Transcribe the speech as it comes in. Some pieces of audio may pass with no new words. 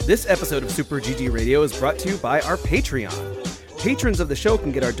This episode of Super GG Radio is brought to you by our Patreon. Patrons of the show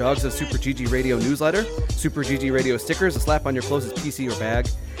can get our Dogs of Super GG Radio newsletter, Super GG Radio stickers to slap on your closest PC or bag,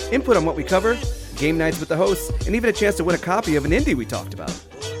 input on what we cover, game nights with the hosts, and even a chance to win a copy of an indie we talked about.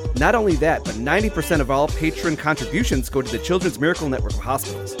 Not only that, but 90% of all patron contributions go to the Children's Miracle Network of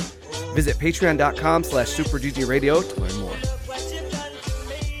hospitals. Visit patreon.com/superggradio to learn more.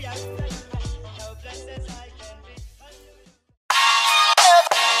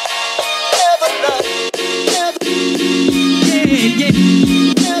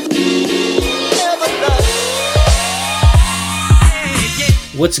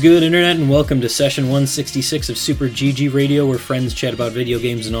 What's good, Internet, and welcome to session 166 of Super GG Radio, where friends chat about video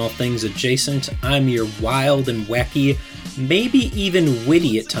games and all things adjacent. I'm your wild and wacky, maybe even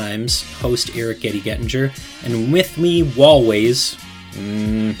witty at times, host Eric Getty Gettinger, and with me, always,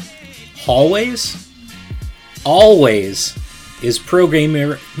 is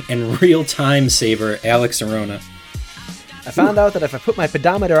programmer and real-time saver Alex Arona. I found out that if I put my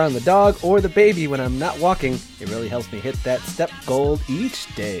pedometer on the dog or the baby when I'm not walking, it really helps me hit that step goal each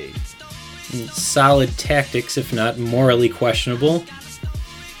day. Solid tactics, if not morally questionable.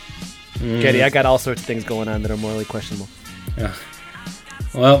 Getty, I got all sorts of things going on that are morally questionable.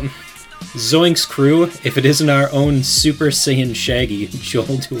 Well, Zoink's crew, if it isn't our own Super Saiyan Shaggy,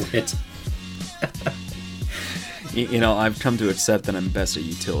 Joel DeWitt. You know, I've come to accept that I'm best at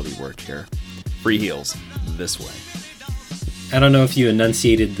utility work here. Free heals, this way. I don't know if you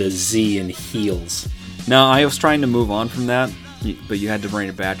enunciated the Z in heels. No, I was trying to move on from that, but you had to bring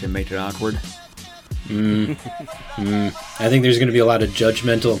it back and make it awkward. I think there's going to be a lot of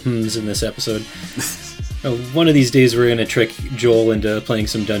judgmental hmms in this episode. One of these days we're going to trick Joel into playing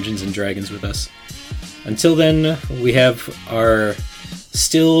some Dungeons & Dragons with us. Until then, we have our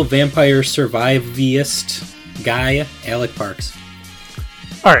still vampire survivist guy, Alec Parks.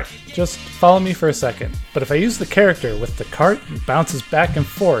 Alright, just follow me for a second. But if I use the character with the cart bounces back and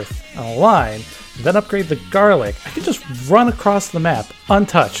forth on a line, then upgrade the garlic, I can just run across the map,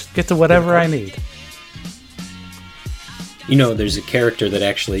 untouched, get to whatever I need. You know, there's a character that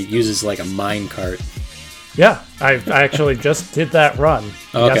actually uses like a mine cart. Yeah, I actually just did that run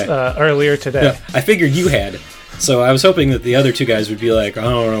earlier today. Yeah, I figured you had. So I was hoping that the other two guys would be like, I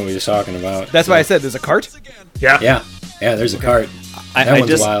don't know what he's talking about. That's why I said there's a cart? Yeah, there's a cart. That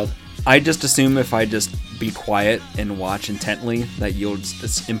one's wild. I just assume if I just be quiet and watch intently that you'll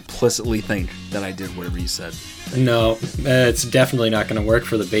just implicitly think that I did whatever you said. No, it's definitely not going to work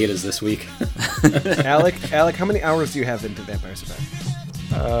for the betas this week. Alec, how many hours do you have into Vampire Survivor?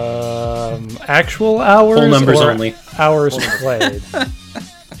 Actual hours? Whole numbers or only. Hours played.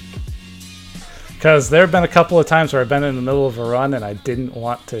 Because there have been a couple of times where I've been in the middle of a run and I didn't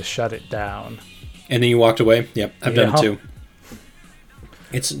want to shut it down. And then you walked away? Yep, I've done it too.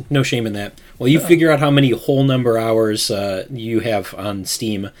 It's no shame in that. Well, you figure out how many whole number hours you have on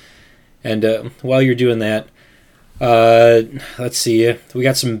Steam. And while you're doing that, let's see. We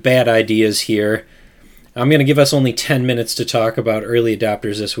got some bad ideas here. I'm going to give us only 10 minutes to talk about early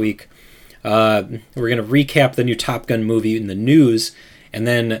adopters this week. We're going to recap the new Top Gun movie in the news, and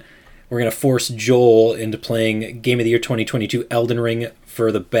then we're going to force Joel into playing Game of the Year 2022 Elden Ring for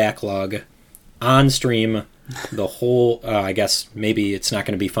the backlog on stream. The whole, I guess maybe it's not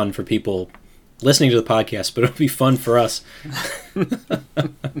going to be fun for people listening to the podcast, but it'll be fun for us.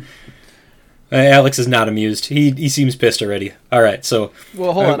 Alex is not amused. He seems pissed already. All right, so.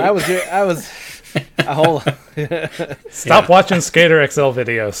 Well, hold on. I was. Hold on. Stop watching Skater XL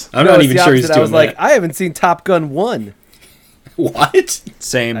videos. I'm not even sure he's doing that. I was like, I haven't seen Top Gun 1. What?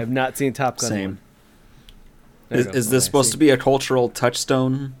 Same. I've not seen Top Gun 1. Is this supposed to be a cultural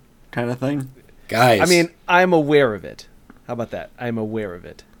touchstone kind of thing? Guys. I mean, I'm aware of it. How about that? I'm aware of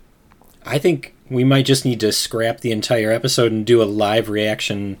it. I think we might just need to scrap the entire episode and do a live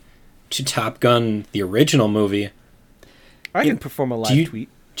reaction to Top Gun, the original movie. I can perform a live tweet.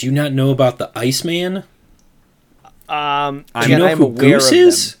 Do you not know about the Iceman? Do you know who Goose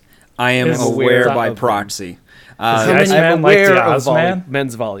is? I am aware by proxy. I'm aware of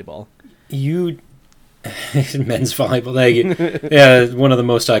men's volleyball. Men's volleyball. Yeah, one of the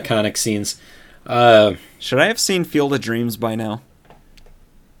most iconic scenes. Should I have seen Field of Dreams by now?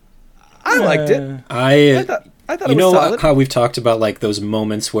 I liked it. I thought it was you know solid. how we've talked about like those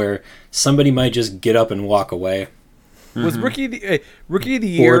moments where somebody might just get up and walk away. Was Rookie of the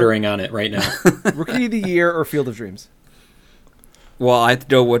Year bordering on it right now? Rookie of the Year or Field of Dreams? Well, I have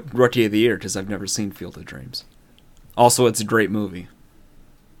to know what Rookie of the Year because I've never seen Field of Dreams. Also, it's a great movie.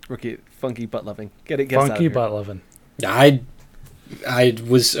 Rookie, funky butt loving. Get us out Funky of here. butt loving. I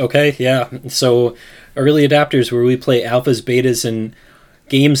was okay, yeah. So early adopters, where we play alphas, betas, and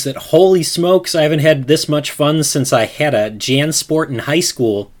games that, holy smokes, I haven't had this much fun since I had a JanSport in high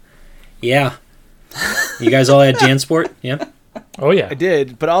school. Yeah. You guys all had JanSport? Yeah? Oh, yeah. I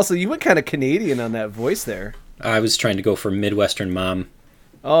did, but also you went kind of Canadian on that voice there. I was trying to go for Midwestern mom.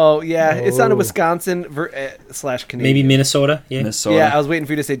 Oh, yeah. It sounded Oh. Wisconsin / Canadian. Maybe Minnesota? Yeah. Minnesota. Yeah, I was waiting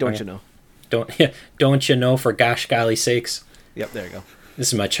for you to say, don't you know? Don't you know, for gosh golly sakes. Yep, there you go.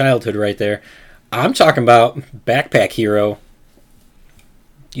 This is my childhood right there. I'm talking about Backpack Hero.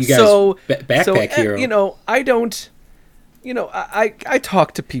 You guys, Backpack Hero. I don't. I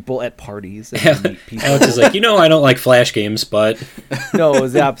talk to people at parties and meet people. Alex is like, I don't like Flash games, but No, it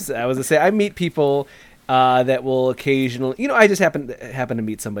was the opposite. I was to say I meet people that will occasionally. I just happen to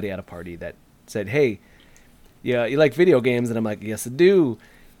meet somebody at a party that said, "Hey, yeah, you like video games?" And I'm like, "Yes, I do."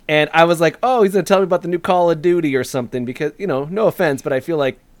 And I was like, "Oh, he's gonna tell me about the new Call of Duty or something," because no offense, but I feel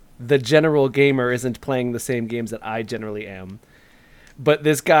like the general gamer isn't playing the same games that I generally am. But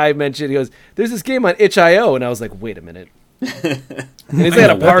this guy mentioned, he goes, "There's this game on itch.io," and I was like, "Wait a minute." And he's at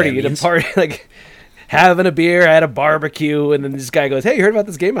a party, like having a beer at a barbecue, and then this guy goes, "Hey, you heard about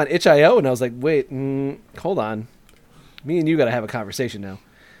this game on itch.io?" And I was like, "Wait, hold on, me and you got to have a conversation now."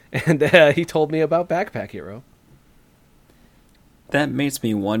 And he told me about Backpack Hero. That makes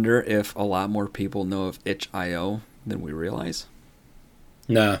me wonder if a lot more people know of itch.io than we realize.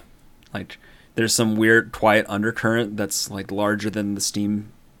 nah. Like, there's some weird quiet undercurrent that's like larger than the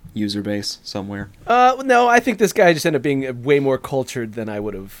Steam user base somewhere. No, I think this guy just ended up being way more cultured than I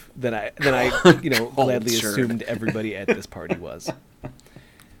would have, than I gladly Cultured. assumed everybody at this party was.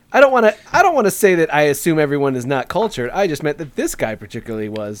 I don't want to say that I assume everyone is not cultured. I just meant that this guy particularly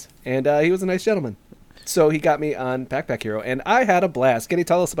was, and he was a nice gentleman. So he got me on Backpack Hero, and I had a blast. Can you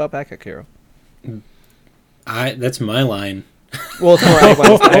tell us about Backpack Hero? That's my line. Well, it's more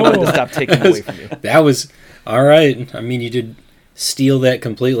I wanted to stop taking it away from you. That was all right. I mean, you did steal that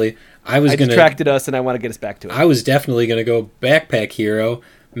completely. I distracted us, and I want to get us back to it. I was definitely gonna go Backpack Hero.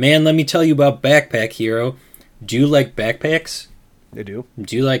 Man, let me tell you about Backpack Hero. Do you like backpacks? They do,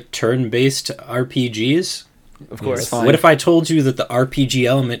 Do you like turn-based RPGs? of course. fine. What if I told you that the RPG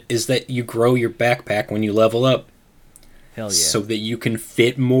element is that you grow your backpack when you level up, Hell yeah! so that you can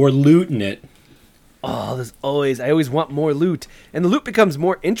fit more loot in it? Oh, I always want more loot. And the loot becomes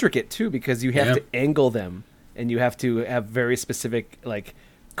more intricate too because you have Yeah. to angle them and you have to have very specific like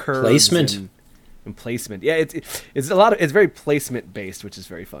curves Placement. and placement. Yeah, it's very placement based, which is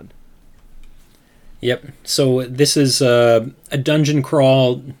very fun. Yep. So this is a dungeon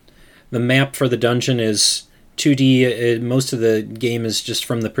crawl. The map for the dungeon is 2D. Most of the game is just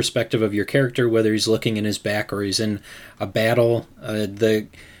from the perspective of your character, whether he's looking in his back or he's in a battle. The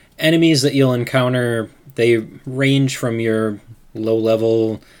enemies that you'll encounter, they range from your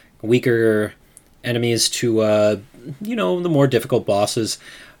low-level, weaker enemies to, the more difficult bosses.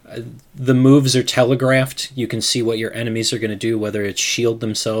 The moves are telegraphed. You can see what your enemies are going to do, whether it's shield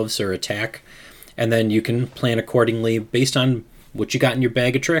themselves or attack. And then you can plan accordingly based on what you got in your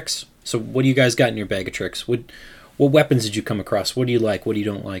bag of tricks. So what do you guys got in your bag of tricks? What weapons did you come across? What do you like? What do you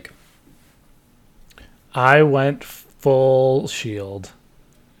don't like? I went full shield.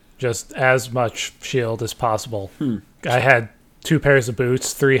 Just as much shield as possible. I had 2 pairs of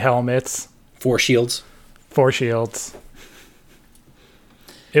boots, 3 helmets, 4 shields. 4 shields.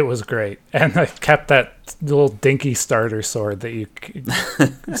 It was great. And I kept that little dinky starter sword that you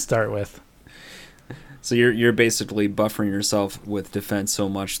start with. So you're basically buffering yourself with defense so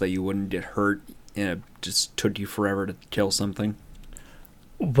much that you wouldn't get hurt, and it just took you forever to kill something.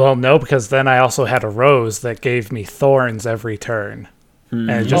 Well, no, because then I also had a rose that gave me thorns every turn. And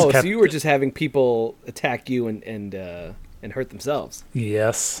it just So kept... you were just having people attack you and hurt themselves.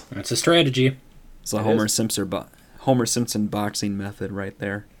 Yes. That's a strategy. It's a It Homer is. Simpson boxing method right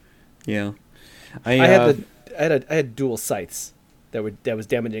there. Yeah, I had dual sights that was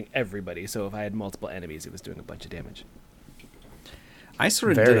damaging everybody. So if I had multiple enemies, it was doing a bunch of damage. I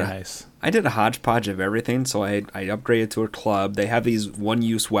sort of Very did nice. I did a hodgepodge of everything, so I upgraded to a club. They have these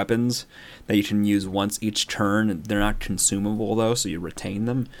one-use weapons that you can use once each turn. They're not consumable, though, so you retain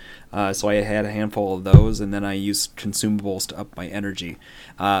them. So I had a handful of those, and then I used consumables to up my energy.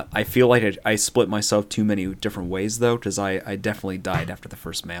 I feel like I split myself too many different ways, though, because I definitely died after the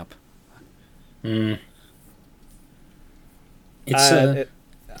first map. It's I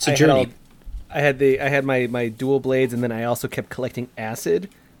a journey. I had my dual blades, and then I also kept collecting acid,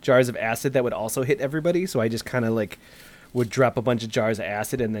 jars of acid that would also hit everybody. So I just kind of like would drop a bunch of jars of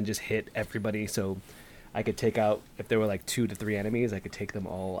acid and then just hit everybody. So I could take out, if there were like 2 to 3 enemies, I could take them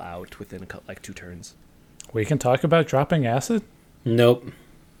all out within like 2 turns. We can talk about dropping acid? Nope.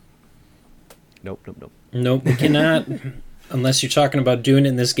 Nope. Nope, we cannot. Unless you're talking about doing it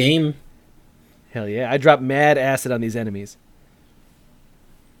in this game. Hell yeah! I drop mad acid on these enemies.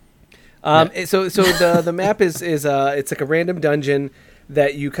 So the map is it's like a random dungeon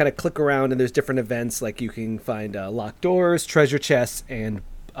that you kind of click around, and there's different events, like you can find locked doors, treasure chests, and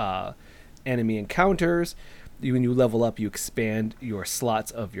enemy encounters. When you level up, you expand your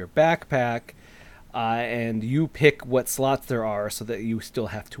slots of your backpack, and you pick what slots there are, so that you still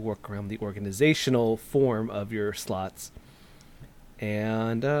have to work around the organizational form of your slots.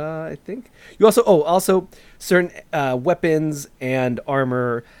 And I think you also certain weapons and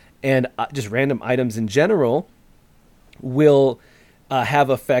armor and just random items in general will have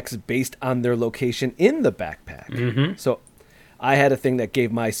effects based on their location in the backpack. Mm-hmm. So I had a thing that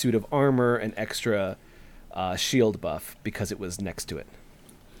gave my suit of armor an extra shield buff because it was next to it.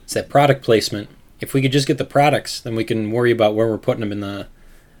 It's that product placement. If we could just get the products, then we can worry about where we're putting them in the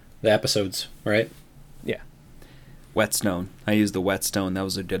episodes, right? Yeah. Whetstone. I used the whetstone. That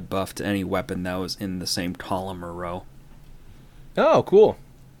was a good buff to any weapon that was in the same column or row. Oh, cool.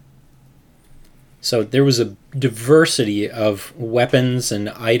 So there was a diversity of weapons and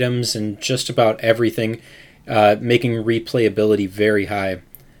items and just about everything, making replayability very high.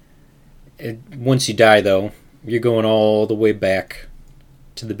 Once you die, though, you're going all the way back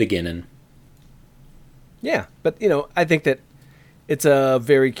to the beginning. Yeah, but I think that it's a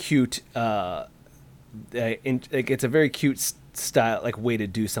very cute, it's a very cute style, like way to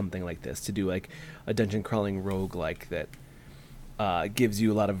do something like this. To do like a dungeon crawling roguelike that gives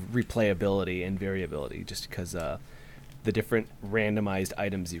you a lot of replayability and variability, just because the different randomized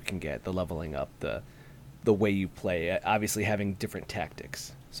items you can get, the leveling up, the way you play, obviously having different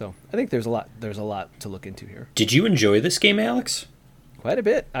tactics. So I think there's a lot to look into here. Did you enjoy this game, Alex? Quite a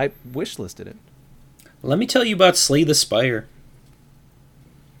bit. I wish listed it. Let me tell you about Slay the Spire.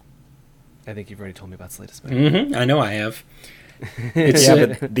 I think you've already told me about Slay the Spire. Mm-hmm. I know I have.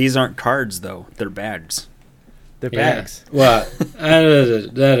 But these aren't cards, though. They're bags. They're bags. Well,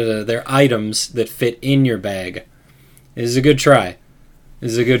 they're items that fit in your bag. This is a good try.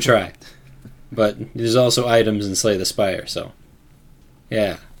 But there's also items in Slay the Spire, so...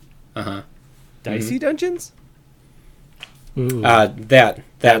 Yeah. Uh-huh. Dicey dungeons? Ooh. That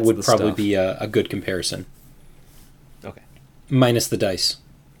That's would the probably stuff. be a good comparison. Okay. Minus the dice.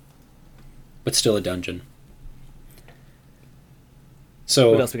 But still a dungeon.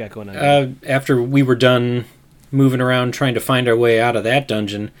 So What else we got going on? after we were done moving around trying to find our way out of that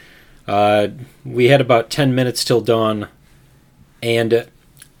dungeon, we had about 10 minutes till dawn. And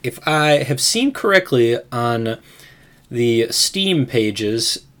if I have seen correctly on the Steam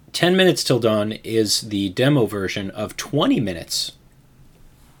pages, 10 minutes till dawn is the demo version of 20 minutes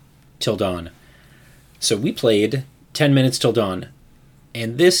till dawn. So we played 10 minutes till dawn.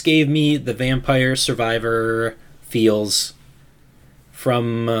 And this gave me the Vampire Survivor feels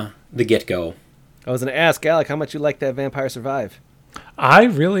from the get-go. I was going to ask, Alec, how much you like that Vampire Survive? I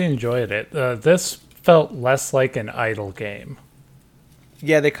really enjoyed it. This felt less like an idle game.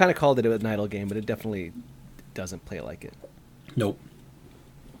 Yeah, they kind of called it an idle game, but it definitely doesn't play like it. Nope.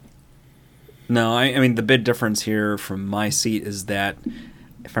 No, I mean, the big difference here from my seat is that,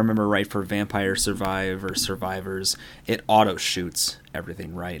 if I remember right, for Vampire Survivors, it auto-shoots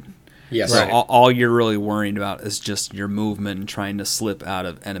everything, right? Yes. So Right. all you're really worrying about is just your movement and trying to slip out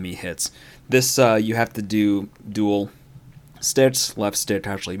of enemy hits. This, you have to do dual sticks. Left stick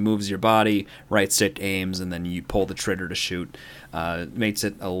actually moves your body, right stick aims, and then you pull the trigger to shoot. Makes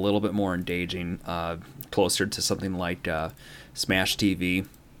it a little bit more engaging, closer to something like Smash TV,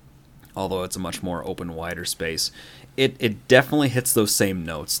 although it's a much more open, wider space. It definitely hits those same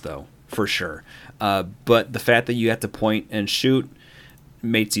notes, though, for sure. But the fact that you have to point and shoot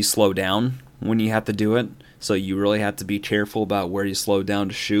makes you slow down when you have to do it. So you really have to be careful about where you slow down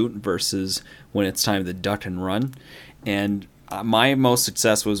to shoot versus when it's time to duck and run. And my most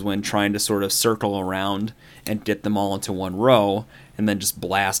success was when trying to sort of circle around and get them all into one row and then just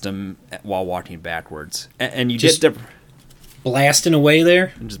blast them while walking backwards. And you Just get blasting away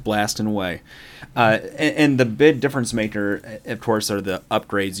there. and just blasting away. And the big difference maker, of course, are the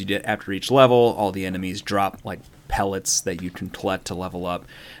upgrades you get after each level. All the enemies drop like pellets that you can collect to level up,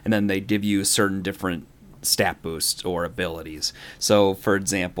 and then they give you certain different stat boosts or abilities. So, for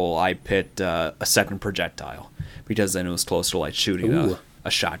example, I picked a second projectile because then it was closer to like shooting Ooh.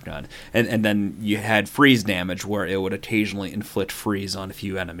 a shotgun. And then you had freeze damage where it would occasionally inflict freeze on a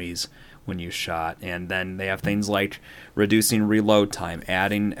few enemies when you shot. And then they have things like reducing reload time,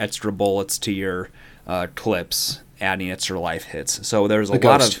 adding extra bullets to your clips, adding extra life hits. So there's a The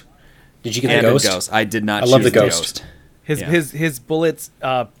lot ghost. of... Did you get And the the ghost? ghost. I did not I choose love the the ghost. ghost. His Yeah. his bullets,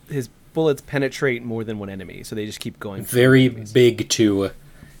 his bullets penetrate more than one enemy, so they just keep going. Very big too,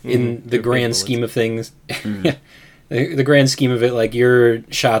 in the grand scheme of things. The grand scheme of it, like your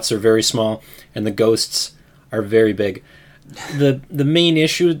shots are very small and the ghosts are very big. The main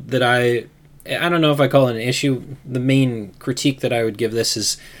issue that I don't know if I call it an issue. The main critique that I would give this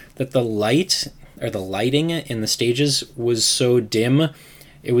is that the lighting in the stages was so dim.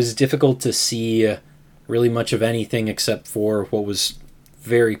 It was difficult to see really much of anything except for what was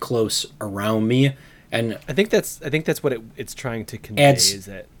very close around me. And I think that's what it's trying to convey. Is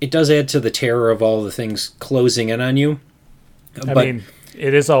that it does add to the terror of all the things closing in on you. I mean,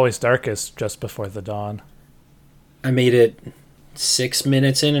 it is always darkest just before the dawn. I made it 6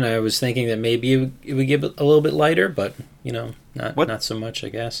 minutes in, and I was thinking that maybe it would get a little bit lighter, but not so much, I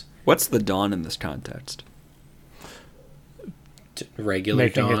guess. What's the dawn in this context? Regular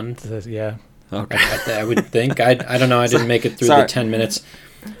dawn. Yeah. Okay. I would think. I don't know. I didn't make it through the 10 minutes.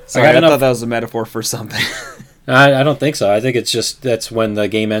 Sorry, I thought that was a metaphor for something. I don't think so. I think it's just that's when the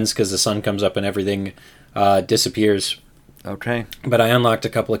game ends because the sun comes up and everything disappears. Okay. But I unlocked a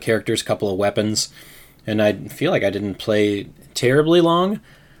couple of characters, a couple of weapons, and I feel like I didn't play terribly long,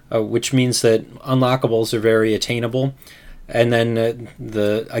 which means that unlockables are very attainable. And then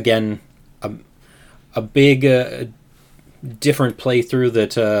a big different playthrough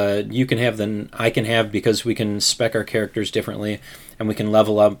that you can have than I can have because we can spec our characters differently and we can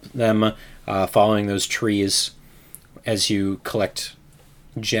level up them following those trees as you collect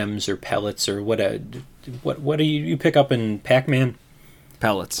gems or pellets or what do you pick up in Pac-Man?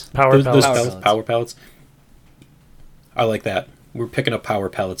 Pellets. Power pellets. I like that. We're picking up power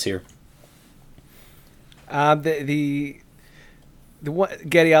pellets here. The one,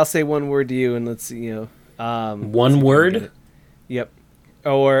 Getty, I'll say one word to you, and let's see, one word? Yep.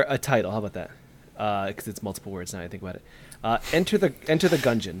 Or a title. How about that? Because it's multiple words now. I think about it. Enter the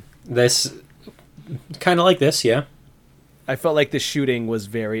Gungeon. This kind of like this, yeah. I felt like the shooting was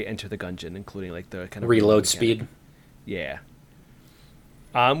very Enter the Gungeon, including like the kind of reload speed. Yeah.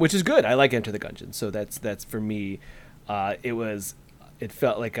 Which is good. I like Enter the Gungeon, so that's for me. It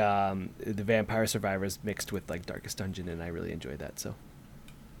felt like the Vampire Survivors mixed with like Darkest Dungeon, and I really enjoyed that. So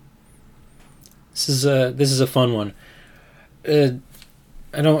this is a fun one.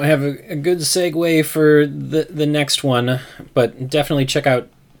 I don't have a good segue for the next one, but definitely check out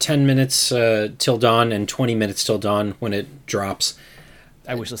 10 minutes till dawn and 20 minutes till dawn when it drops.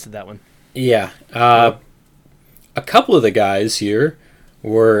 I wishlisted that one. Yeah. A couple of the guys here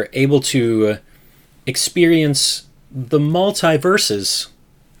were able to experience the multiverses,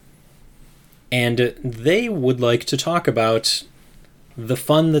 and they would like to talk about the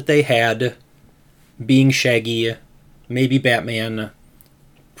fun that they had being Shaggy, maybe Batman,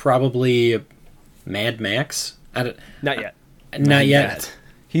 probably Mad Max. Not yet. Not yet.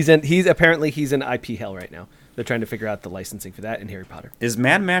 He's in IP hell right now. They're trying to figure out the licensing for that in Harry Potter. Is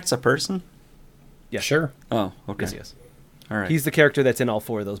Mad Max a person? Yes. Sure. Oh, okay. Yes. All right. He's the character that's in all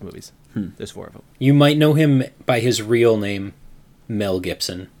 4 of those movies. There's 4 of them. You might know him by his real name, Mel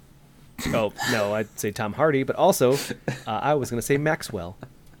Gibson. Oh, no, I'd say Tom Hardy, but also I was going to say Maxwell.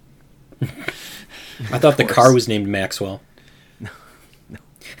 I thought the car was named Maxwell. No.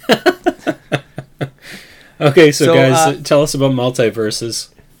 Okay, so guys, tell us about multiverses.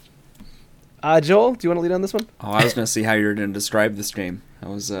 Joel, do you want to lead on this one? Oh, I was going to see how you're going to describe this game. I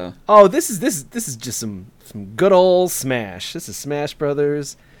was. Oh, this is just some good old Smash. This is Smash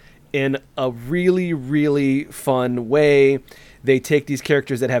Brothers in a really, really fun way. They take these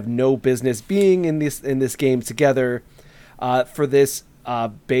characters that have no business being in this game together. For this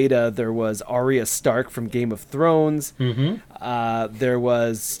beta, there was Arya Stark from Game of Thrones. Mm-hmm. There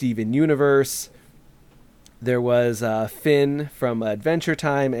was Steven Universe. There was Finn from Adventure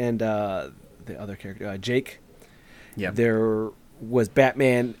Time, and the other character, Jake. Yeah. There was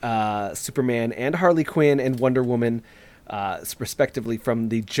Batman, Superman, and Harley Quinn and Wonder Woman, respectively, from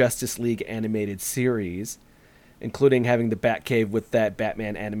the Justice League animated series, including having the Batcave with that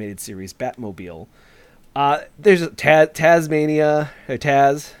Batman animated series Batmobile. There's Tasmania, or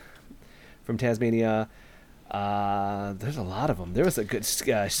Taz from Tasmania. There's a lot of them. There was a good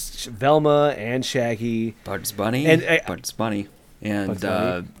Velma and Shaggy, Bugs Bunny, and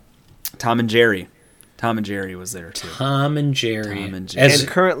Tom and Jerry. Tom and Jerry was there too. Tom and Jerry. And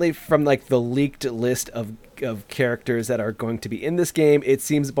currently, from like the leaked list of characters that are going to be in this game, it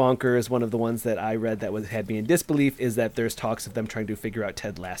seems bonkers. One of the ones that I read that had me in disbelief is that there's talks of them trying to figure out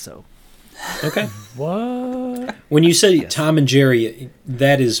Ted Lasso. Okay. What? When you say Tom and Jerry,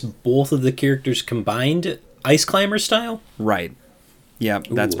 that is both of the characters combined, Ice Climber style? Right. Yeah,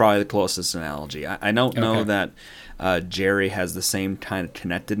 that's probably the closest analogy. I don't know that Jerry has the same kind of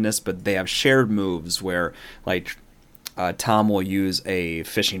connectedness, but they have shared moves where, like, Tom will use a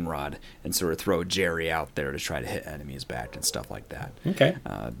fishing rod and sort of throw Jerry out there to try to hit enemies back and stuff like that. Okay.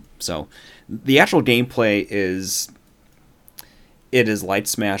 So the actual gameplay is like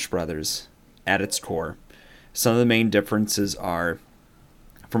Smash Brothers at its core. Some of the main differences are,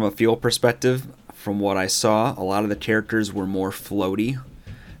 from a feel perspective, from what I saw, a lot of the characters were more floaty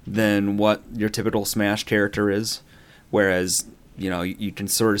than what your typical Smash character is, whereas, you can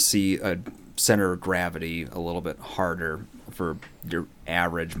sort of see a center of gravity a little bit harder for your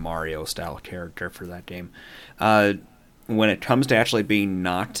average Mario style character for that game. When it comes to actually being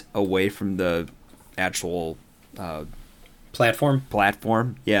knocked away from the actual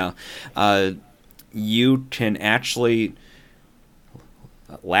platform, yeah, you can actually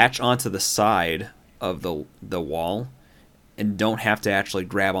latch onto the side of the wall and don't have to actually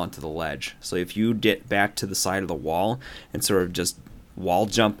grab onto the ledge. So if you get back to the side of the wall and sort of just wall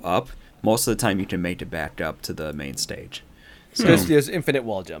jump up, most of the time you can make it back up to the main stage. So there's infinite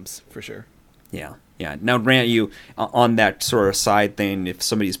wall jumps for sure. Yeah. Now, grant you, on that sort of side thing, if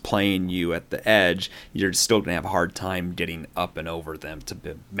somebody's playing you at the edge, you're still going to have a hard time getting up and over them to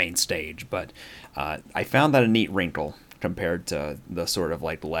the main stage. But I found that a neat wrinkle compared to the sort of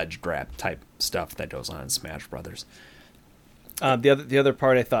like ledge grab type stuff that goes on in Smash Brothers. The other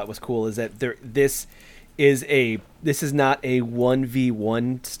part I thought was cool is that this is not a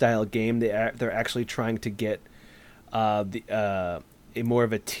 1v1 style game. They're actually trying to get a more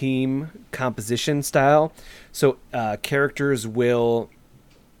of a team composition style. So characters will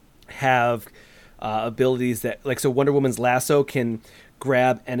have abilities that, like, so Wonder Woman's lasso can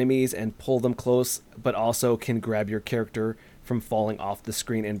grab enemies and pull them close, but also can grab your character from falling off the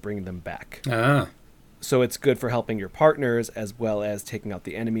screen and bring them back. So it's good for helping your partners as well as taking out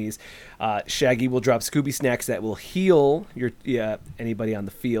the enemies. Shaggy will drop Scooby Snacks that will heal anybody on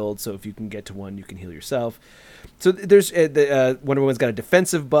the field. So if you can get to one, you can heal yourself. So there's Wonder Woman's got a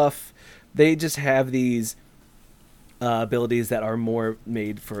defensive buff. They just have these abilities that are more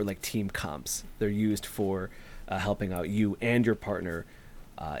made for like team comps. They're used for helping out you and your partner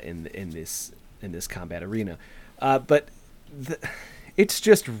in this combat arena. But it's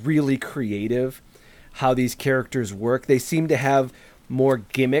just really creative how these characters work. They seem to have more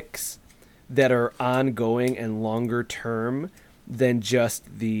gimmicks that are ongoing and longer term than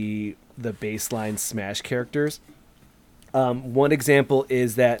just the baseline Smash characters. One example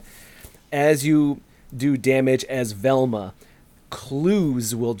is that as you do damage as Velma,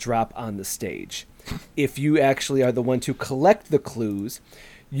 clues will drop on the stage. If you actually are the one to collect the clues,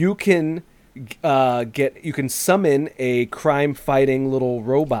 you can summon a crime-fighting little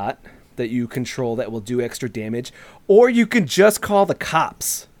robot that you control that will do extra damage, or you can just call the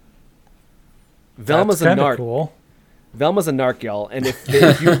cops. Velma's a narc. Cool. Velma's a narc, y'all, and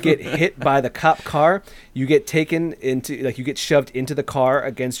if you get hit by the cop car, you get taken into, like, you get shoved into the car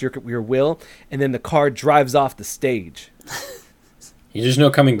against your will, and then the car drives off the stage. There's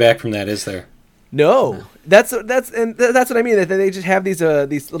no coming back from that, is there? No, that's what I mean. That they just have these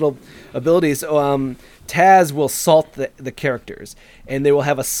little abilities. So, Taz will salt the characters, and they will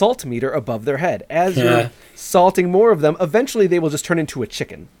have a salt meter above their head. As you're salting more of them, eventually they will just turn into a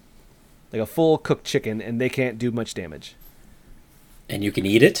chicken, like a full cooked chicken, and they can't do much damage. And you can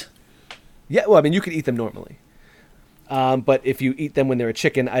eat it? Yeah, well, I mean, you can eat them normally. But if you eat them when they're a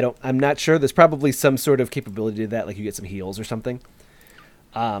chicken, I'm not sure. There's probably some sort of capability to that, like you get some heals or something.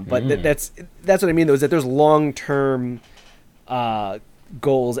 But that's what I mean, though, is that there's long-term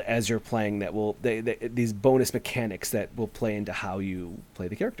goals as you're playing that will these bonus mechanics that will play into how you play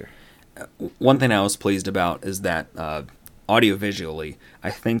the character. One thing I was pleased about is that audio-visually, I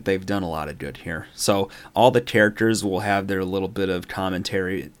think they've done a lot of good here. So all the characters will have their little bit of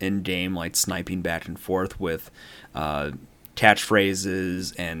commentary in-game, like sniping back and forth with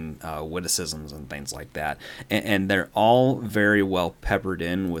catchphrases and witticisms and things like that. And they're all very well peppered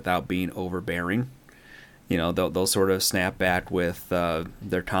in without being overbearing. You know, they'll sort of snap back with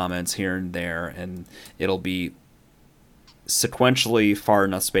their comments here and there, and it'll be sequentially far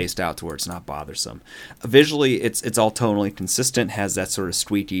enough spaced out to where it's not bothersome. Visually, it's all tonally consistent, has that sort of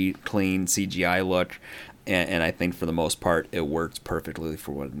squeaky, clean CGI look, and I think for the most part it works perfectly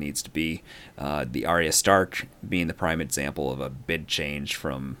for what it needs to be. The Arya Stark being the prime example of a big change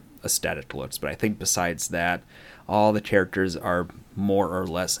from aesthetic looks, but I think besides that, all the characters are more or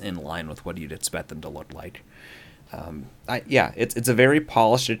less in line with what you'd expect them to look like. It's a very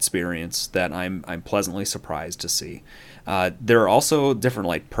polished experience that I'm pleasantly surprised to see. There are also different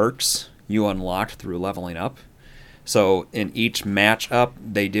like perks you unlock through leveling up. So in each match up,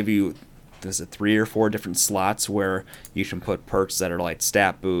 they give you there's 3 or 4 different slots where you can put perks that are like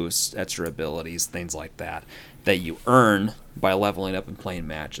stat boosts, extra abilities, things like that you earn by leveling up and playing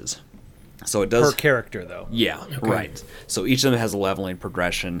matches. So it does per character though. Yeah, okay. Right. So each of them has a leveling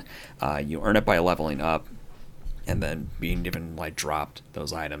progression. You earn it by leveling up, and then being given like dropped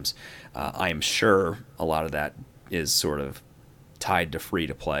those items. I am sure a lot of that is sort of tied to free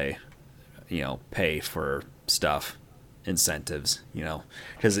to play, pay for stuff, incentives,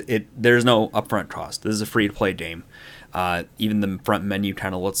 because there's no upfront cost. This is a free to play game. Even the front menu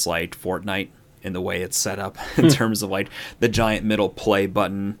kind of looks like Fortnite in the way it's set up in terms of like the giant middle play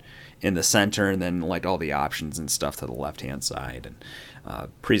button in the center, and then like all the options and stuff to the left hand side,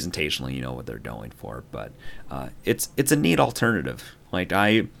 and presentationally, what they're going for. But it's a neat alternative. Like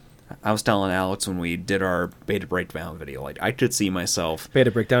I was telling Alex when we did our beta breakdown video, like I could see myself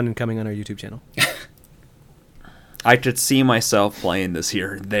beta breakdown and coming on our YouTube channel. I could see myself playing this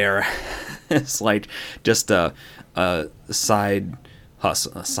here and there. It's like just a side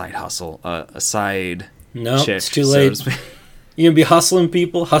hustle, a side. No, it's too late. So you gonna be hustling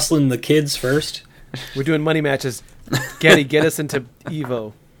people, hustling the kids first. We're doing money matches. Getty, get us into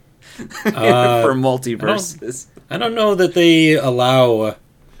Evo for multiverses. I don't know that they allow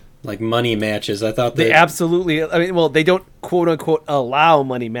like money matches. I thought they absolutely. I mean, well, they don't quote unquote allow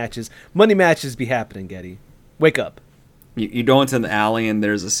money matches. Money matches be happening. Getty, wake up. You go into the alley and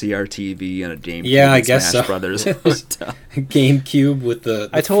there's a CRTV and a GameCube. Yeah, I guess Smash so. Brothers. GameCube with the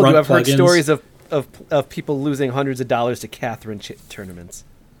I told front you I've heard plugins. stories of people losing hundreds of dollars to Catherine tournaments.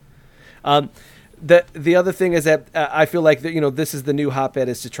 The other thing is that I feel like this is the new hotbed,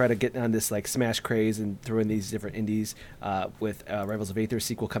 is to try to get on this like Smash craze and throw in these different indies with Rivals of Aether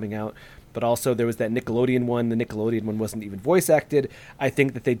sequel coming out. But also there was that Nickelodeon one. The Nickelodeon one wasn't even voice acted. I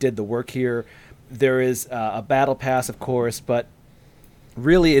think that they did the work here. There is a battle pass, of course, but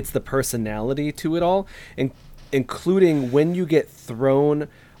really it's the personality to it all, including when you get thrown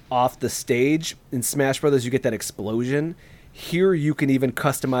off the stage in Smash Brothers, you get that explosion. Here you can even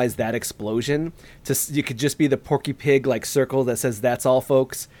customize that explosion. You could just be the Porky Pig like circle that says "That's all,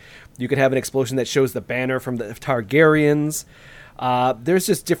 folks." You could have an explosion that shows the banner from the Targaryens. There's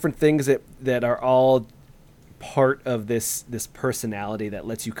just different things that are all part of this personality that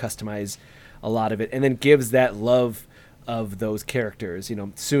lets you customize a lot of it, and then gives that love of those characters.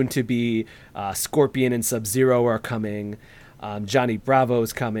 Soon to be Scorpion and Sub-Zero are coming. Johnny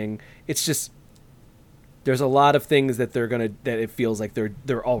Bravo's coming. It's just there's a lot of things that that it feels like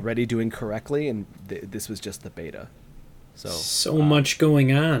they're already doing correctly, and this was just the beta. So much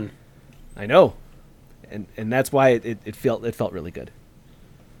going on. I know, and that's why it felt really good.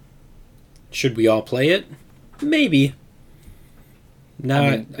 Should we all play it? Maybe.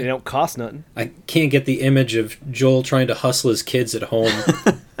 No, they don't cost nothing. I can't get the image of Joel trying to hustle his kids at home.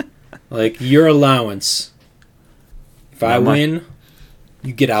 Like, your allowance. If I win,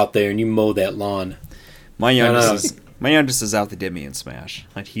 you get out there and you mow that lawn. My youngest is out to get me in Smash.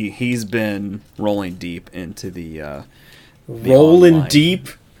 Like he's been rolling deep into the rolling online. Deep.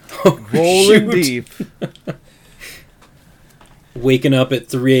 Rolling deep. Waking up at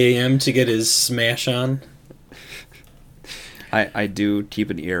 3 a.m. to get his Smash on. I do keep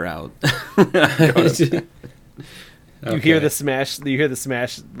an ear out. You hear the Smash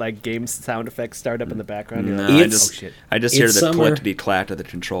like game sound effects start up in the background. You're No, like, I just hear the summer. clickety clack of the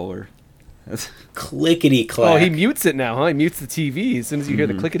controller. Clickety clack. Oh, he mutes it now, huh? He mutes the TV as soon as you hear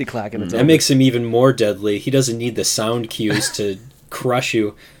the clickety clack, and it's That over. makes him even more deadly. He doesn't need the sound cues to crush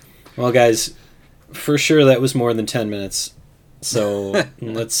you. Well, guys, for sure that was more than 10 minutes. So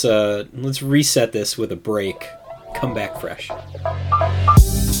let's reset this with a break. Come back fresh.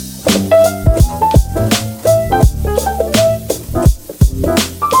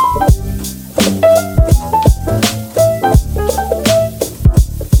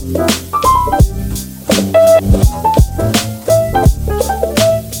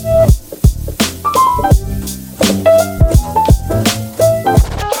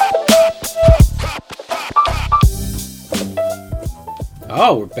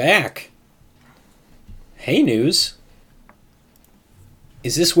 Oh, we're back. Hey, News.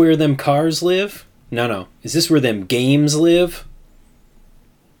 Is this where them cars live? No. Is this where them games live?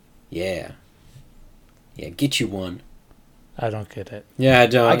 Yeah. Yeah, get you one. I don't get it. Yeah,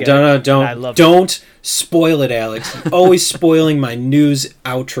 I love don't spoil it, Alex. You're always spoiling my news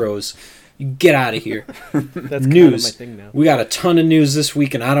outros. You get out of here. That's News. kind of my thing now. We got a ton of news this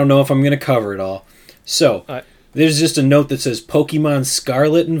week, and I don't know if I'm going to cover it all. So, there's just a note that says Pokemon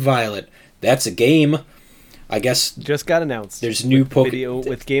Scarlet and Violet. That's a game. I guess Just got announced. there's new video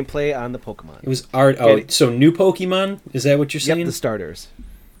with gameplay on the Pokemon. It was art. Oh, so new Pokemon? Is that what you're saying? Yep, the starters.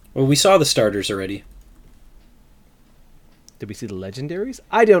 Well, we saw the starters already. Did we see the legendaries?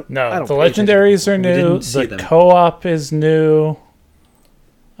 I don't. The legendaries are new. The them. co-op is new.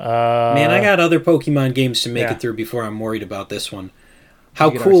 Man, I got other Pokemon games to make yeah. it through before I'm worried about this one. How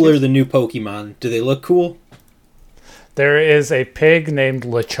You get cool Arceus? are the new Pokemon? Do they look cool? There is a pig named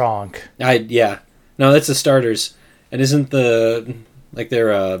Lechonk. Yeah. No, that's the starters. And isn't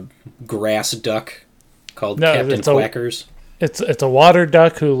there a grass duck called Captain Quackers? It's a water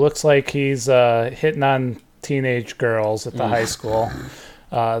duck who looks like he's hitting on teenage girls at the high school.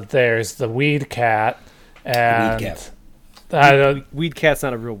 There's the weed cat, and Weed cat. I don't. Weed cat's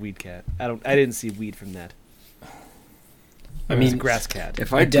not a real weed cat. I didn't see weed from that. I It's mean, a grass cat.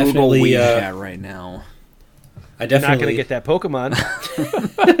 If I definitely, Google weed cat right now, I You're not definitely gonna get that Pokemon.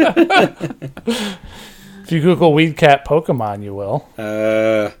 If you Google weed cat Pokemon, you will.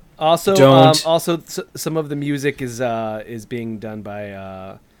 Also, Don't. Some of the music is being done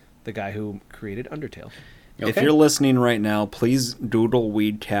by the guy who created Undertale. if Okay. you're listening right now, please doodle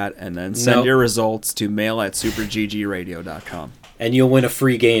weed cat and then send Nope. your results to mail@superggradio.com. and you'll win a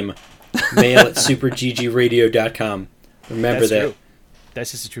free game. mail@superggradio.com. Remember That's that. true.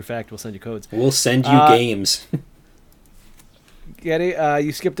 That's just a true fact. We'll send you codes. We'll send you games. Getty,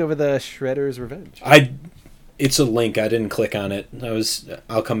 you skipped over the Shredder's Revenge. It's a link. I didn't click on it.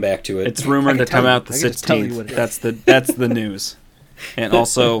 I'll come back to it. It's rumored to come out the I can just tell you what 16th. it is. That's the news. And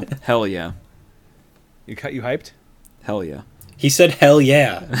also, hell yeah. You hyped? Hell yeah. He said hell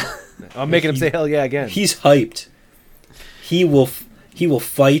yeah. I'm making him say hell yeah again. He's hyped. He will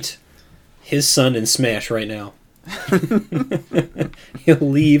fight his son in Smash right now. He'll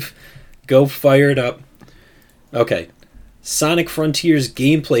leave, go fire it up. Okay. Sonic Frontiers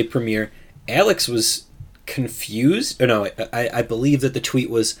gameplay premiere. Alex was confused. Or no, I believe that the tweet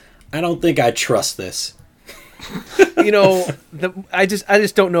was, I don't think I trust this. I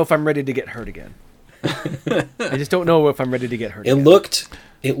just don't know if I'm ready to get hurt again. I just don't know if I'm ready to get hurt It again. looked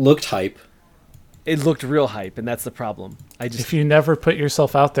hype. It looked real hype, and that's the problem. If you never put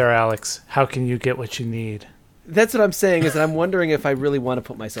yourself out there, Alex, how can you get what you need? That's what I'm saying, is that I'm wondering if I really want to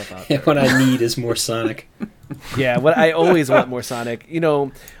put myself out there. What I need is more Sonic. Yeah, what I always want more Sonic.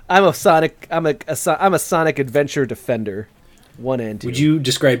 I'm a Sonic adventure defender. 1 and 2. Would you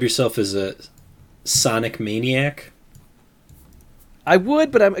describe yourself as a Sonic maniac? I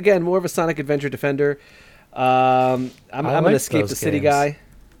would, but I'm again more of a Sonic adventure defender. I'm an like Escape those the City games. guy.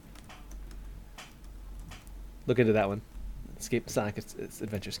 Look into that one. Sonic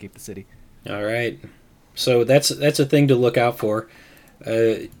Adventure Escape the City. All right. So that's a thing to look out for.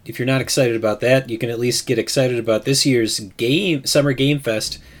 If you're not excited about that, you can at least get excited about this year's Summer Game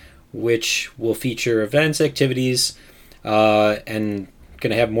Fest, which will feature events, activities, and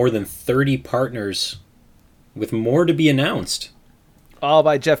going to have more than 30 partners with more to be announced. All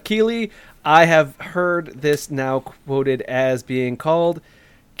by Jeff Keighley. I have heard this now quoted as being called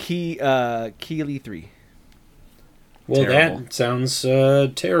Keighley 3. Well, Terrible. that sounds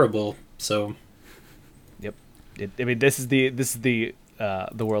terrible. So, Yep. This is the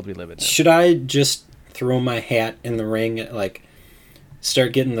world we live in now. should I just throw my hat in the ring, like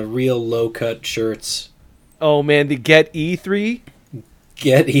start getting the real low-cut shirts? Oh man, the Get E3.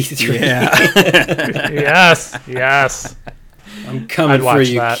 Get E3. Yeah. Yes. I'm coming I'd for watch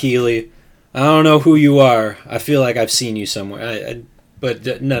you, that. Keeley. I don't know who you are. I feel like I've seen you somewhere.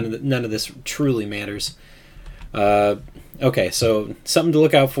 But none of this truly matters. Okay, so something to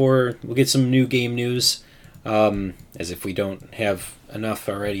look out for. We'll get some new game news, as if we don't have enough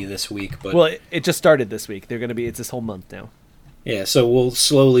already this week. But Well, it just started this week. It's this whole month now. yeah, so we'll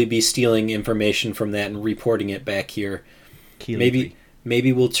slowly be stealing information from that and reporting it back here. Keighley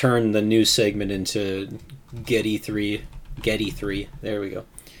Maybe we'll turn the news segment into Get E3. There we go.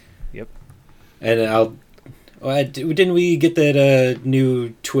 Yep. And didn't we get that new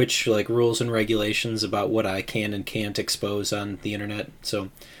Twitch rules and regulations about what I can and can't expose on the internet? So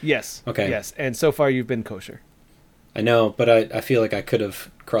Yes. Okay. Yes. And so far you've been kosher. I know, but I feel like I could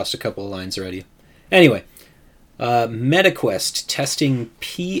have crossed a couple of lines already. Anyway, MetaQuest testing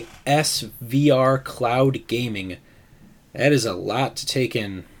PSVR cloud gaming. That is a lot to take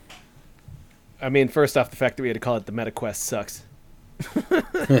in. I mean, first off, the fact that we had to call it the MetaQuest sucks.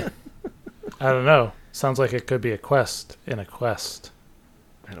 I don't know. Sounds like it could be a quest in a quest.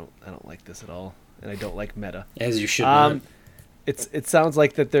 I don't like this at all, and I don't like Meta. As you should not. It sounds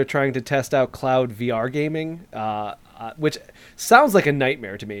like that they're trying to test out cloud VR gaming, which sounds like a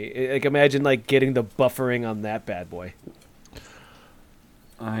nightmare to me. Imagine getting the buffering on that bad boy.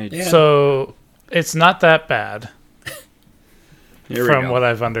 Yeah. So it's not that bad Here we from go. what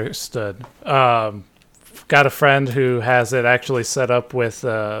I've understood. Because got a friend who has it actually set up with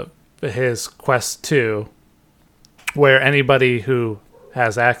his Quest 2, where anybody who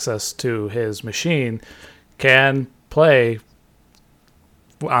has access to his machine can play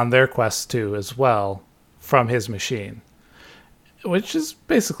on their Quest 2 as well from his machine, which is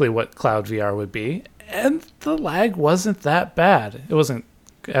basically what Cloud VR would be. And the lag wasn't that bad. It wasn't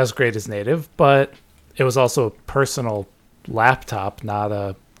as great as native, but it was also a personal laptop, not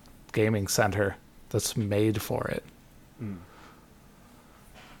a gaming center that's made for it.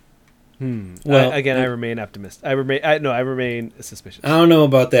 Well, I remain optimistic. I remain suspicious. I don't know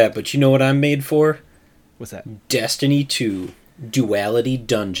about that, but you know what I'm made for? What's that? Destiny 2 Duality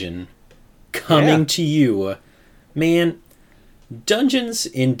Dungeon coming to you. Man, dungeons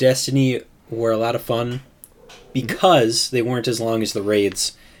in Destiny were a lot of fun because they weren't as long as the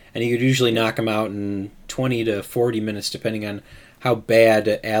raids, and you could usually knock them out in 20 to 40 minutes depending on how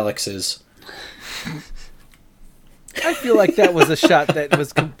bad Alex is. I feel like that was a shot that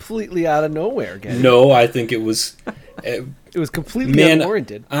was completely out of nowhere. Again. No, I think it was... it was completely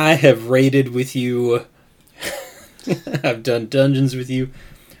unwarranted. I have raided with you. I've done dungeons with you.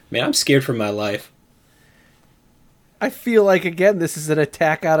 Man, I'm scared for my life. I feel like, again, this is an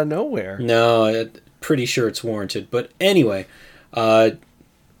attack out of nowhere. No, I'm pretty sure it's warranted. But anyway,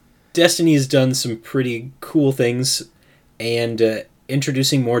 Destiny's done some pretty cool things, and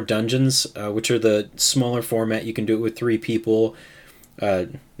introducing more dungeons, which are the smaller format. You can do it with 3 people,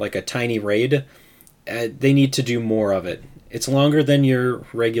 like a tiny raid. They need to do more of it. It's longer than your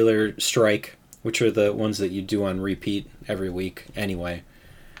regular strike, which are the ones that you do on repeat every week anyway.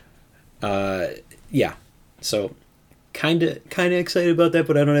 Yeah, so kind of excited about that,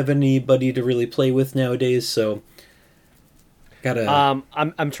 but I don't have anybody to really play with nowadays, so gotta.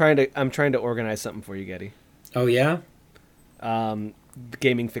 I'm trying to organize something for you, Getty. Oh yeah. The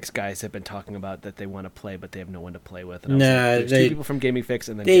Gaming Fix guys have been talking about that they want to play, but they have no one to play with. And Nah, there's 2 people from Gaming Fix,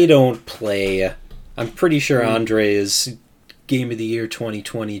 and then they don't play. I'm pretty sure Andre is Game of the Year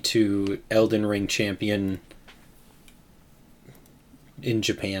 2022 Elden Ring champion in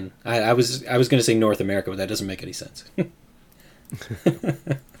Japan. I was going to say North America, but that doesn't make any sense.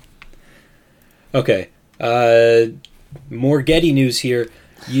 Okay, more Getty news here.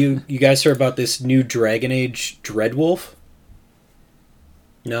 You guys heard about this new Dragon Age Dreadwolf?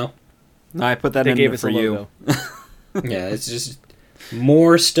 No? No, I put that in there for you. Yeah, it's just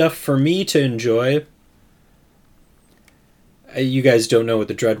more stuff for me to enjoy. You guys don't know what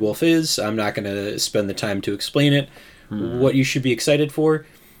the Dreadwolf is. I'm not going to spend the time to explain it. What you should be excited for,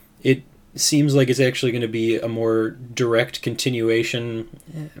 it seems like it's actually going to be a more direct continuation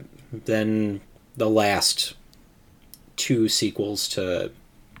than the last 2 sequels to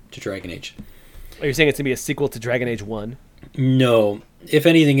Dragon Age. Are you saying it's going to be a sequel to Dragon Age 1? No. If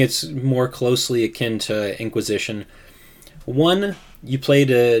anything, it's more closely akin to Inquisition. 1, you played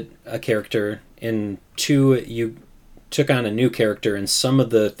a character, and 2, you took on a new character, and some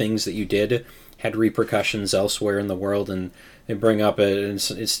of the things that you did had repercussions elsewhere in the world, and they bring up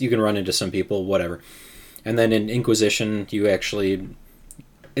you can run into some people, whatever. And then in Inquisition,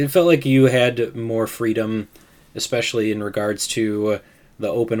 it felt like you had more freedom, especially in regards to the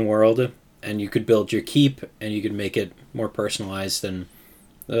open world, and you could build your keep, and you could make it more personalized than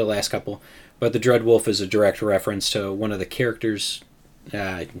the last couple. But the Dreadwolf is a direct reference to one of the characters.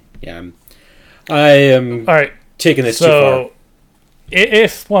 I am all right. Taking this too far.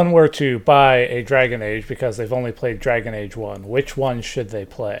 If one were to buy a Dragon Age because they've only played Dragon Age 1, which one should they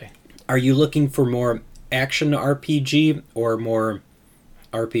play? Are you looking for more action RPG or more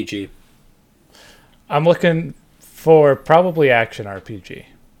RPG? I'm looking for probably action RPG.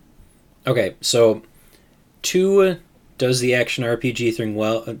 Okay, so 2 does the action RPG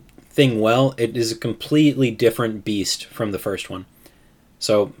thing well. It is a completely different beast from the first one.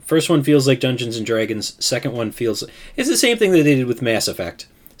 So, first one feels like Dungeons and Dragons. Second one feels... It's the same thing that they did with Mass Effect.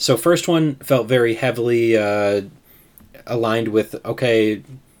 So, first one felt very heavily aligned with, okay,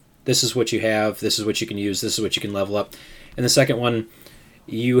 this is what you have, this is what you can use, this is what you can level up. And the second one,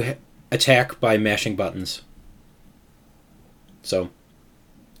 you attack by mashing buttons. So,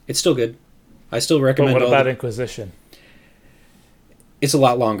 it's still good. I still recommend. But what about Inquisition? It's a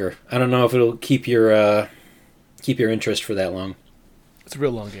lot longer. I don't know if it'll keep your interest for that long. It's a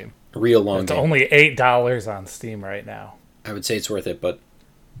real long game. A real long game. It's only $8 on Steam right now. I would say it's worth it, but...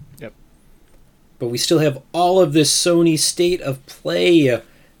 Yep. But we still have all of this Sony State of Play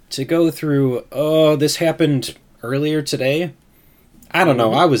to go through. Oh, this happened earlier today? I don't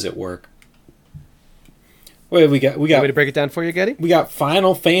know. I was at work. Wait, we got. Want me to break it down for you, Getty? We got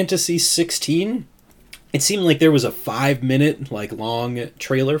Final Fantasy 16. It seemed like there was a 5-minute long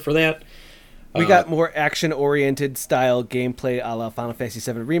trailer for that. We got more action-oriented style gameplay a la Final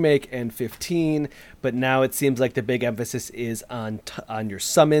Fantasy VII Remake and 15, but now it seems like the big emphasis is on your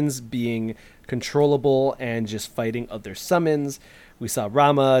summons being controllable and just fighting other summons. We saw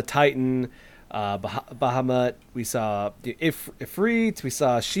Rama, Titan, Bahamut. We saw Ifrit. We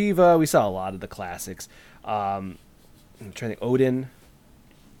saw Shiva. We saw a lot of the classics. I'm trying to think. Odin.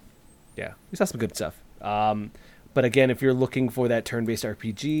 Yeah, we saw some good stuff. But again, if you're looking for that turn-based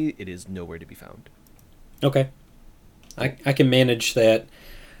RPG, it is nowhere to be found. Okay. I can manage that.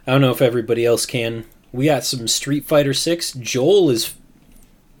 I don't know if everybody else can. We got some Street Fighter 6. Joel is...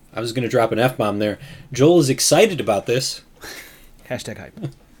 I was going to drop an F-bomb there. Joel is excited about this. Hashtag hype.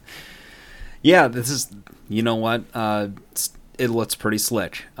 Yeah, this is... You know what? It looks pretty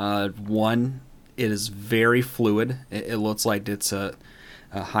slick. One, it is very fluid. It looks like it's a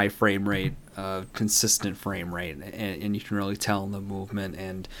high frame rate, consistent frame rate, and you can really tell in the movement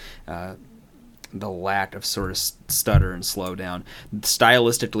and the lack of sort of stutter and slow down.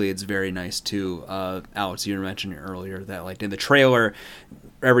 Stylistically, it's very nice too. Alex, you mentioned earlier that like in the trailer,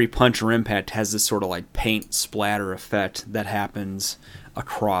 every punch or impact has this sort of like paint splatter effect that happens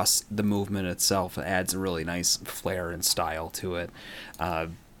across the movement itself. It adds a really nice flair and style to it.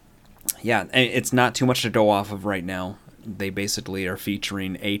 Yeah, it's not too much to go off of right now. They basically are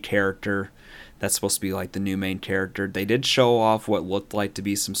featuring a character that's supposed to be like the new main character. They did show off what looked like to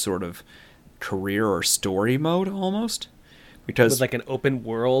be some sort of career or story mode almost, because with like an open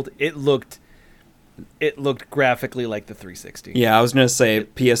world, it looked graphically like the 360. Yeah, I was gonna say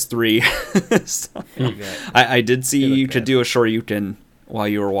PS3. So, I did see you could do a Shoryuken while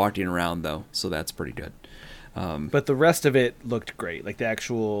you were walking around though, so that's pretty good. But the rest of it looked great, like the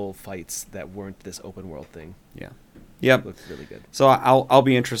actual fights that weren't this open world thing. Yeah. Yep. Looked really good. So I'll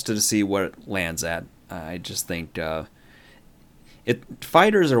be interested to see what it lands at. I just think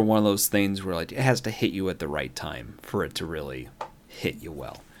fighters are one of those things where like it has to hit you at the right time for it to really hit you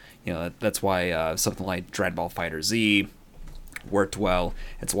well. You know, that's why something like Dragon Ball Fighter Z worked well.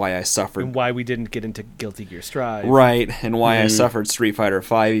 It's why I suffered. And why we didn't get into Guilty Gear Strive. Right, and why I suffered Street Fighter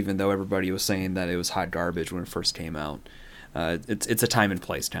V, even though everybody was saying that it was hot garbage when it first came out. It's a time and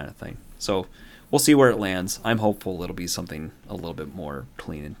place kind of thing. So we'll see where it lands. I'm hopeful it'll be something a little bit more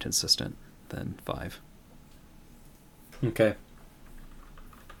clean and consistent than 5. Okay.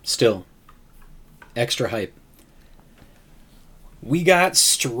 Still, extra hype. We got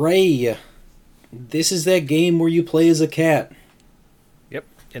Stray. This is that game where you play as a cat. Yep,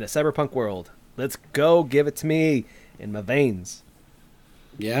 in a cyberpunk world. Let's go, give it to me in my veins.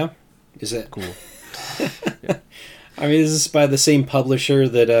 Yeah? Is that cool? Yeah. I mean, this is by the same publisher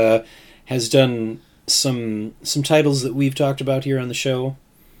that has done some titles that we've talked about here on the show.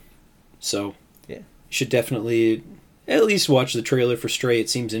 So, yeah, you should definitely at least watch the trailer for Stray. It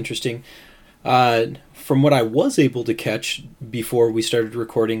seems interesting. From what I was able to catch before we started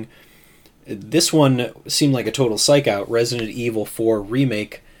recording, this one seemed like a total psych out, Resident Evil 4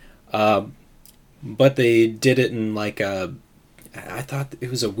 remake. But they did it in like I thought it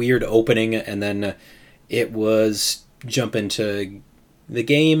was a weird opening, and then it was jump into the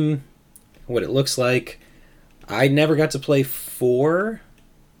game, what it looks like. I never got to play 4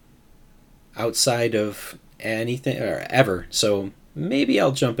 outside of anything or ever, so maybe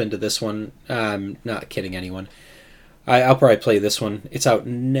I'll jump into this one. I'm not kidding anyone. I'll probably play this one. It's out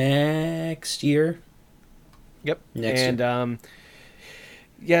next year. Yep. Next year.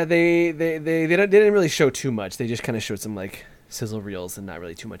 Yeah, they didn't really show too much. They just kind of showed some like sizzle reels and not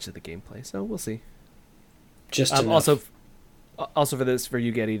really too much of the gameplay. So we'll see. Just enough. Also for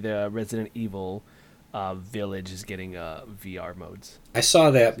you, Getty, the Resident Evil Village is getting VR modes. I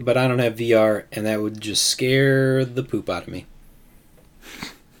saw that, but I don't have VR, and that would just scare the poop out of me.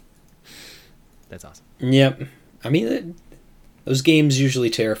 That's awesome. Yep. I mean, those games usually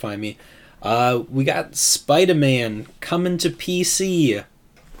terrify me. We got Spider-Man coming to PC.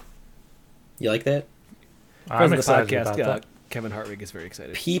 You like that? I'm excited about that. Kevin Hartwig is very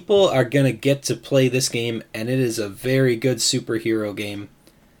excited. People are going to get to play this game, and it is a very good superhero game.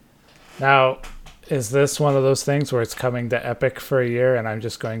 Now, is this one of those things where it's coming to Epic for a year and I'm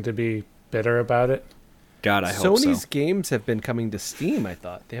just going to be bitter about it? God, I hope so. Sony's games have been coming to Steam, I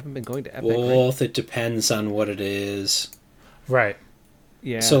thought. They haven't been going to Epic. Both, it depends on what it is. Right.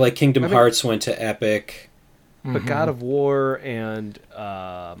 Yeah. So, like, Kingdom Hearts went to Epic. But God of War and...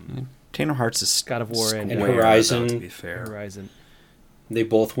 Kingdom Hearts is God of War and Horizon. To be fair. Horizon. They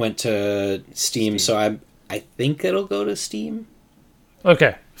both went to Steam, so I think it'll go to Steam.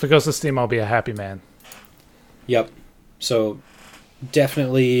 Okay. If it goes to Steam, I'll be a happy man. Yep. So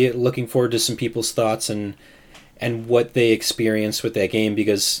definitely looking forward to some people's thoughts and what they experienced with that game,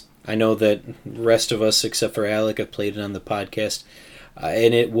 because I know that the rest of us, except for Alec, have played it on the podcast,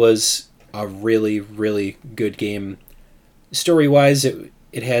 and it was a really, really good game. Story-wise,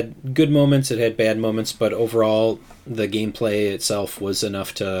 it had good moments, it had bad moments, but overall, the gameplay itself was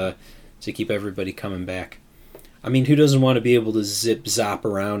enough to keep everybody coming back. I mean, who doesn't want to be able to zip-zop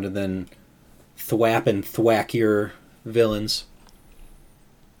around and then thwap and thwack your villains?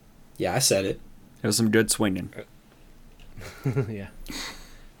 Yeah, I said it. It was some good swinging. Yeah.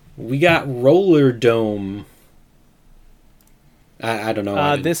 We got Roller Dome. I don't know.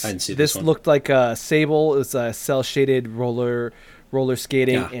 I didn't see this one. Looked like a Sable. It was a cel-shaded roller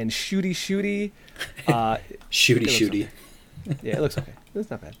skating and shooty. Shooty. Yeah, it looks okay.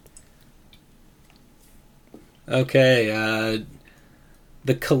 It's not bad. Okay,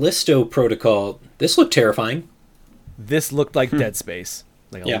 the Callisto Protocol. This looked terrifying. This looked like Dead Space.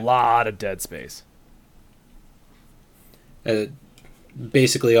 Like a lot of Dead Space.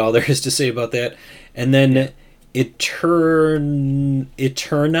 Basically all there is to say about that. And then Eternites.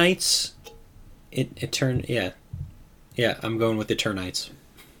 Yeah, I'm going with Eternites.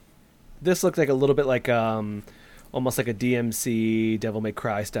 This looked like a little bit like almost like a DMC Devil May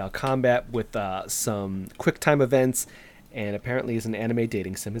Cry style combat with some quick time events, and apparently is an anime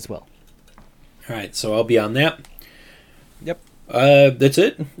dating sim as well. All right, so I'll be on that. Yep. That's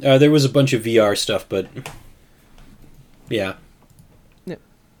it. There was a bunch of VR stuff, but yeah.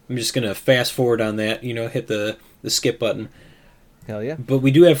 I'm just going to fast forward on that, hit the skip button. Hell yeah. But we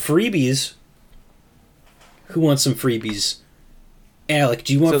do have freebies. Who wants some freebies? Alec,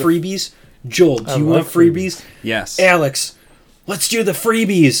 do you want freebies? Joel, do you want freebies? Yes. Alex, let's do the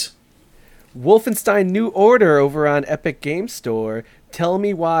freebies. Wolfenstein New Order over on Epic Game Store. Tell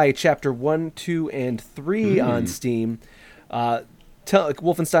Me Why, Chapter 1, 2, and 3 on Steam.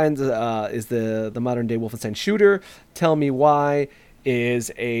 Wolfenstein is the modern-day Wolfenstein shooter. Tell Me Why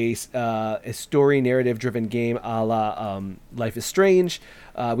is a story narrative-driven game a la Life is Strange.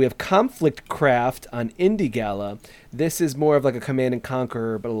 We have Conflict Craft on Indie Gala. This is more of like a Command and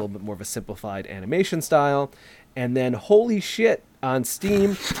Conquer, but a little bit more of a simplified animation style. And then Holy Shit on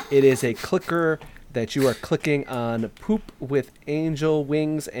Steam. It is a clicker that you are clicking on poop with angel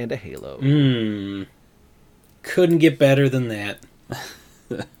wings and a halo. Couldn't get better than that.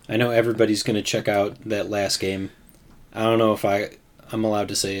 I know everybody's going to check out that last game. I don't know if I'm allowed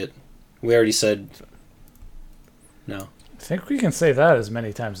to say it. We already said no. I think we can say that as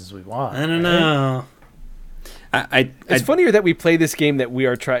many times as we want. I don't know. It's funnier that we play this game that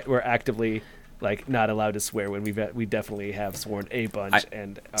we're actively like not allowed to swear when we definitely have sworn a bunch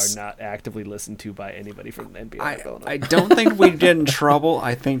and are not actively listened to by anybody from the NBA. I don't think we get in trouble.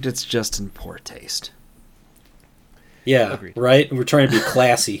 I think it's just in poor taste. Yeah, agreed. Right? We're trying to be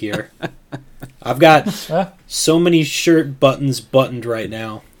classy here. I've got so many shirt buttons buttoned right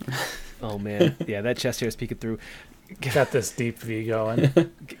now. Oh, man. Yeah, that chest hair is peeking through. Got this deep V going.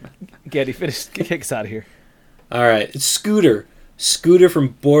 Getty, kick us out of here. All right. It's Scooter. Scooter from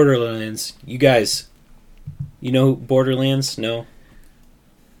Borderlands. You guys, you know Borderlands? No?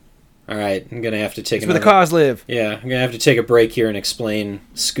 All right. I'm going to have to take where the cars live. Yeah, I'm going to have to take a break here and explain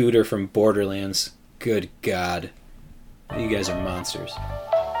Scooter from Borderlands. Good God. You guys are monsters.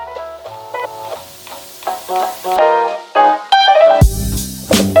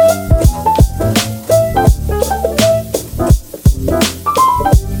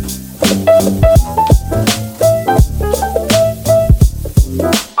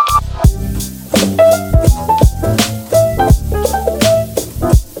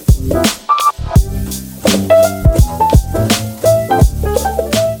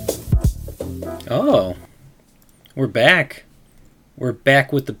 Oh, we're back. We're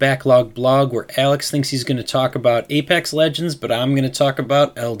back with the Backlog blog where Alex thinks he's going to talk about Apex Legends, but I'm going to talk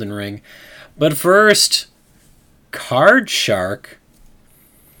about Elden Ring. But first, Card Shark.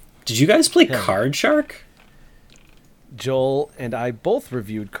 Did you guys play Card Shark? Joel and I both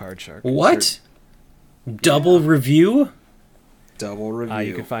reviewed Card Shark. What? Double review? Double review.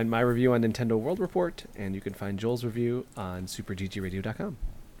 You can find my review on Nintendo World Report, and you can find Joel's review on superggradio.com.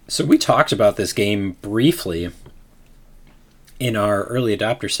 So we talked about this game briefly in our early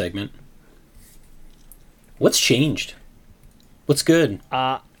adopter segment. What's changed? What's good?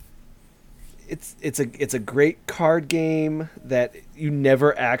 It's a great card game that you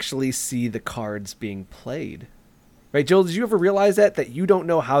never actually see the cards being played. Right, Joel, did you ever realize that you don't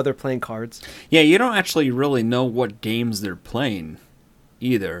know how they're playing cards? Yeah, you don't actually really know what games they're playing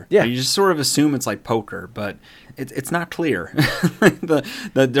either. Yeah. You just sort of assume it's like poker, but it's not clear.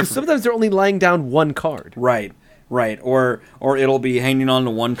 Sometimes they're only laying down one card. Right. Right, or it'll be hanging on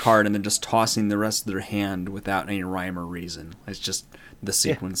to one card and then just tossing the rest of their hand without any rhyme or reason. It's just the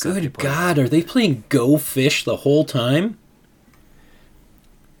sequence. Yeah. Good God, are they playing Go Fish the whole time?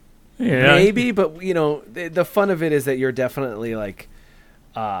 Yeah. Maybe, but the fun of it is that you're definitely like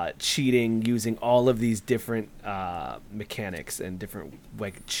cheating using all of these different mechanics and different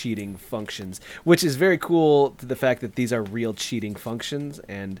like cheating functions, which is very cool to the fact that these are real cheating functions,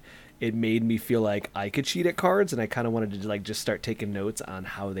 and it made me feel like I could cheat at cards, and I kind of wanted to like just start taking notes on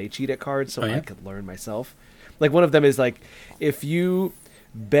how they cheat at cards so I could learn myself. Like one of them is like if you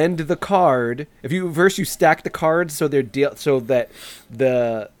bend the card, if you stack the cards so they're so that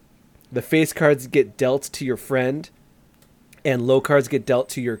the face cards get dealt to your friend and low cards get dealt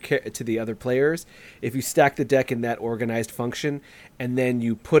to the other players. If you stack the deck in that organized function and then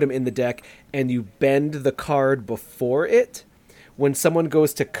you put them in the deck and you bend the card before it, when someone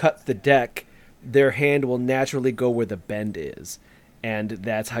goes to cut the deck, their hand will naturally go where the bend is. And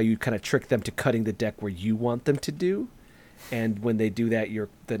that's how you kind of trick them to cutting the deck where you want them to do. And when they do that,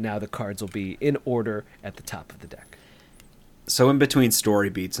 now the cards will be in order at the top of the deck. So in between story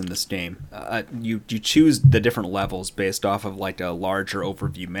beats in this game, you choose the different levels based off of like a larger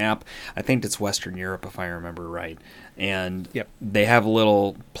overview map. I think it's Western Europe if I remember right. And they have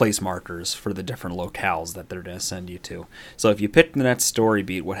little place markers for the different locales that they're going to send you to. So if you pick the next story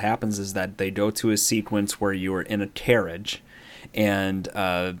beat, what happens is that they go to a sequence where you are in a carriage, and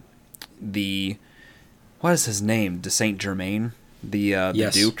what is his name? De Saint Germain, the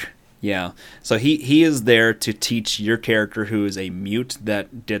Duke. Yeah, so he is there to teach your character, who is a mute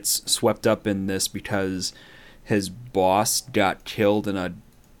that gets swept up in this because his boss got killed in a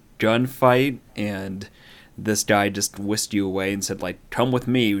gunfight, and this guy just whisked you away and said, like, come with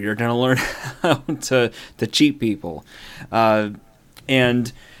me, you're going to learn how to cheat people.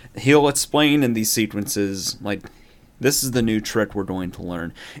 And he'll explain in these sequences, like, this is the new trick we're going to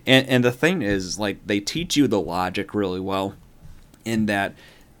learn. And the thing is, like, they teach you the logic really well in that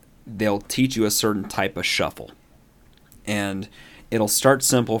they'll teach you a certain type of shuffle. And it'll start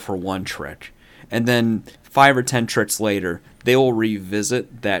simple for one trick. And then 5 or 10 tricks later, they will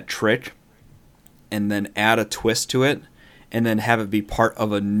revisit that trick and then add a twist to it and then have it be part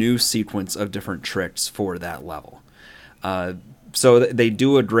of a new sequence of different tricks for that level. So they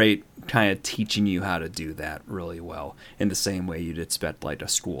do a great kind of teaching you how to do that really well in the same way you'd expect like a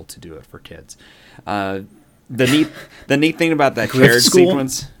school to do it for kids. The neat thing about that carriage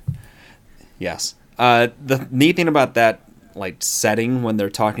sequence... Yes. The neat thing about that like setting when they're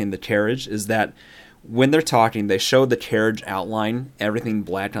talking in the carriage is that when they're talking, they show the carriage outline, everything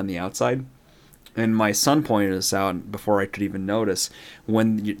black on the outside. And my son pointed this out before I could even notice.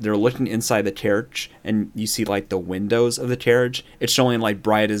 When they're looking inside the carriage and you see like the windows of the carriage, it's showing like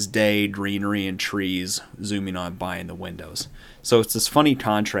bright as day, greenery and trees zooming on by in the windows. So it's this funny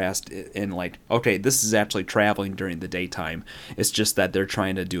contrast in like, okay, this is actually traveling during the daytime. It's just that they're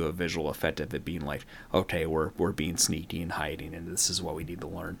trying to do a visual effect of it being like, okay, we're being sneaky and hiding, and this is what we need to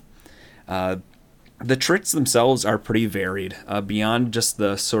learn. The tricks themselves are pretty varied. Beyond just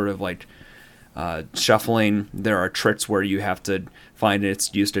the sort of like shuffling, there are tricks where you have to find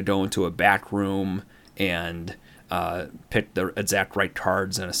it's used to go into a back room and pick the exact right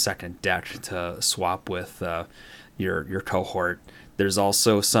cards in a second deck to swap with your cohort. There's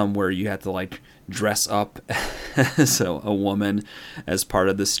also some where you have to like dress up as a woman as part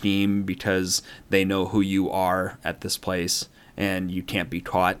of the scheme because they know who you are at this place and you can't be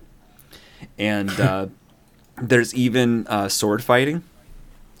caught. And there's even sword fighting.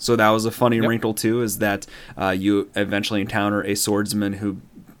 So that was a funny wrinkle too, is that you eventually encounter a swordsman who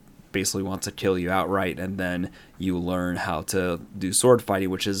basically wants to kill you outright, and then you learn how to do sword fighting,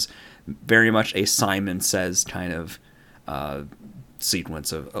 which is very much a Simon Says kind of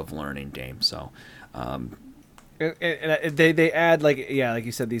sequence of learning game. So and they add like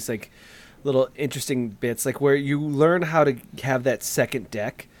you said, these like little interesting bits like where you learn how to have that second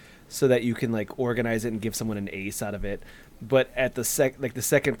deck so that you can like organize it and give someone an ace out of it. But at the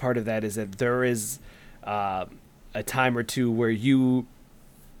second part of that is that there is a time or two where you're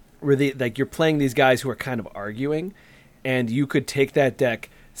playing these guys who are kind of arguing, and you could take that deck,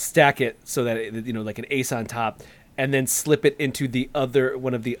 stack it so that it, like an ace on top, and then slip it into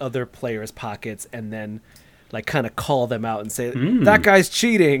one of the other players' pockets, and then like kind of call them out and say that guy's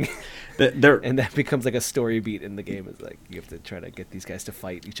cheating. And that becomes like a story beat in the game. Is like you have to try to get these guys to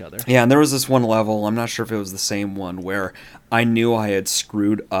fight each other. Yeah, and there was this one level, I'm not sure if it was the same one, where I knew I had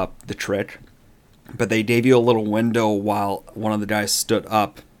screwed up the trick, but they gave you a little window while one of the guys stood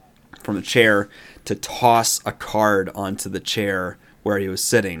up from the chair to toss a card onto the chair where he was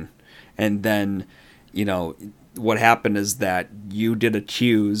sitting. And then, what happened is that you did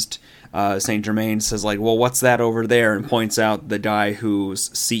accused. Saint Germain says like, well, what's that over there? And points out the guy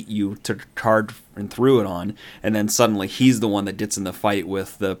whose seat you took a card and threw it on. And then suddenly he's the one that gets in the fight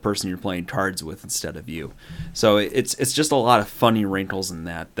with the person you're playing cards with instead of you. So it's just a lot of funny wrinkles in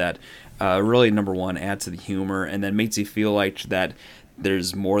that really, number one, adds to the humor and then makes you feel like that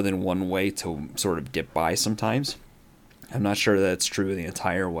there's more than one way to sort of get by sometimes. I'm not sure that's true the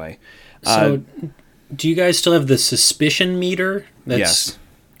entire way. So do you guys still have the suspicion meter? Yes.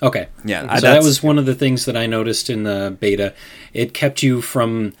 Okay. Yeah. So that was one of the things that I noticed in the beta. It kept you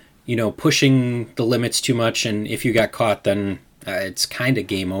from, pushing the limits too much, and if you got caught, then it's kind of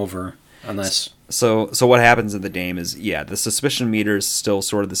game over. Unless. So what happens in the game is, the suspicion meter is still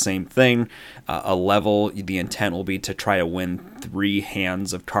sort of the same thing. A level, the intent will be to try to win 3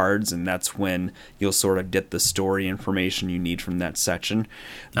 hands of cards, and that's when you'll sort of get the story information you need from that section.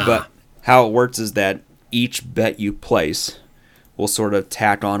 But how it works is that each bet you place will sort of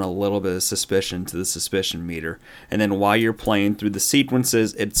tack on a little bit of suspicion to the suspicion meter. And then while you're playing through the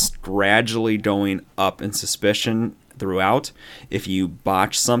sequences, it's gradually going up in suspicion throughout. If you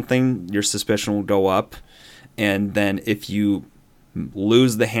botch something, your suspicion will go up. And then if you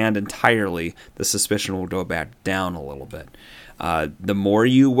lose the hand entirely, the suspicion will go back down a little bit. The more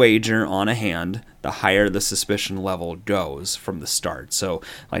you wager on a hand, the higher the suspicion level goes from the start. So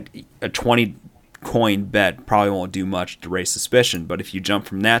like a 20 coin bet probably won't do much to raise suspicion, but if you jump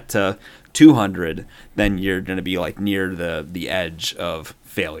from that to 200, then you're going to be like near the edge of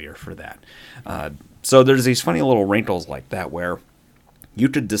failure for that. So there's these funny little wrinkles like that where you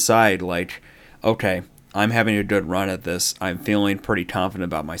could decide like, okay, I'm having a good run at this. I'm feeling pretty confident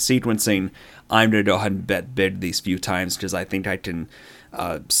about my sequencing. I'm going to go ahead and bet big these few times because I think I can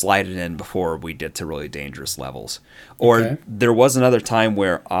slide it in before we get to really dangerous levels. Or there was another time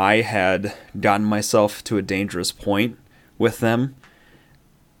where I had gotten myself to a dangerous point with them,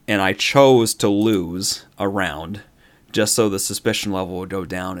 and I chose to lose a round just so the suspicion level would go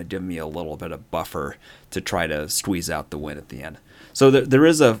down and give me a little bit of buffer to try to squeeze out the win at the end. So there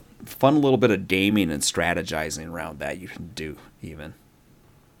is a fun little bit of gaming and strategizing around that you can do even.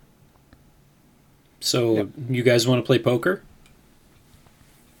 So you guys want to play poker?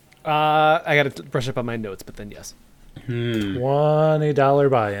 I got to brush up on my notes, but then yes. $20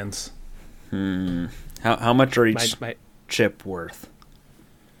 buy-ins. How much are each chip worth?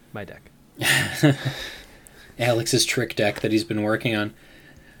 My deck. Alex's trick deck that he's been working on.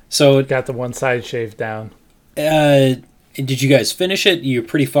 So Got the one side shaved down. Did you guys finish it? You're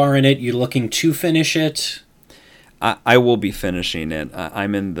pretty far in it. You're looking to finish it? I will be finishing it.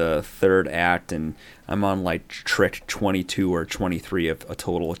 I'm in the 3rd act, and I'm on like trick 22 or 23 of a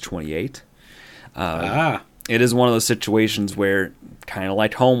total of 28. It is one of those situations where, kind of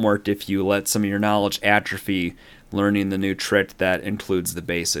like homework, if you let some of your knowledge atrophy, learning the new trick that includes the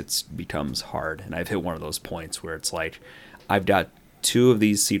basics becomes hard. And I've hit one of those points where it's like, I've got 2 of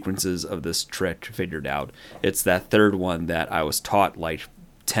these sequences of this trick figured out. It's that 3rd one that I was taught like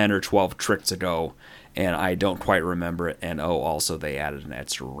 10 or 12 tricks ago, and I don't quite remember it. And also they added an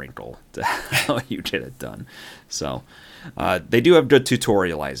extra wrinkle to how you get it done. So they do have good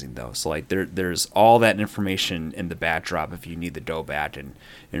tutorializing though. So like there's all that information in the backdrop. If you need to go back and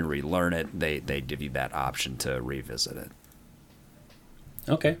relearn it, they give you that option to revisit it.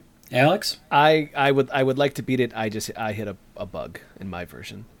 Okay, Alex, I would like to beat it. I hit a bug in my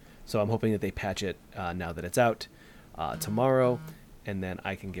version, so I'm hoping that they patch it now that it's out tomorrow. And then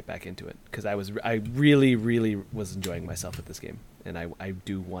I can get back into it because I really was enjoying myself with this game, and I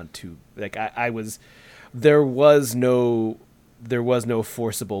do want to like there was no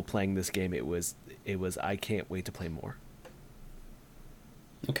forcible playing this game. It was I can't wait to play more.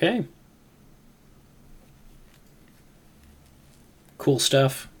 Okay, cool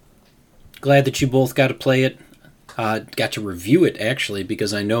stuff. Glad that you both got to play it, got to review it actually,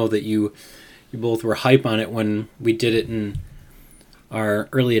 because I know that you both were hype on it when we did it in our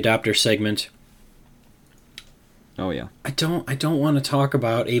early adopter segment. Oh yeah. I don't want to talk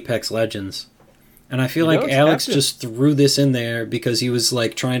about Apex Legends. And I feel like Alex just threw this in there because he was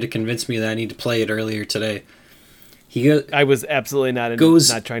like trying to convince me that I need to play it earlier today. I was absolutely not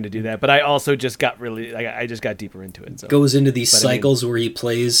trying to do that, but I also just got I just got deeper into it. So. Goes into these cycles where he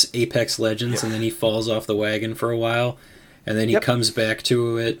plays Apex Legends and then he falls off the wagon for a while. And then he comes back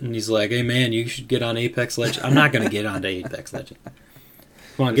to it and he's like, hey man, you should get on Apex Legends. I'm not going to get onto Apex Legends.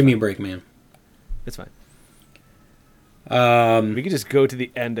 Come on, give me a break, man. It's fine. We can just go to the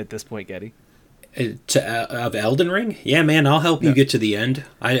end at this point, Getty. Of Elden Ring? Yeah, man, I'll help you get to the end.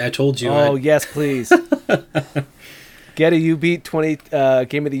 I told you. Oh, yes, please. Getty, you beat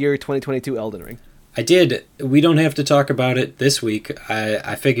Game of the Year 2022 Elden Ring. I did. We don't have to talk about it this week.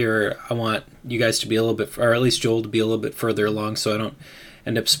 I figure I want you guys to be a little bit, or at least Joel to be a little bit further along, so I don't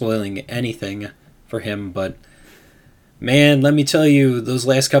end up spoiling anything for him. But man, let me tell you, those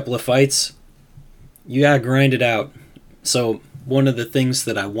last couple of fights, you gotta grind it out. So one of the things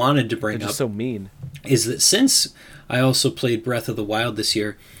that I wanted to bring up so mean is that since I also played Breath of the Wild this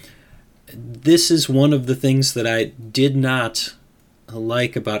year, this is one of the things that I did not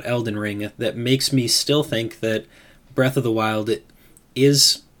like about Elden Ring that makes me still think that Breath of the Wild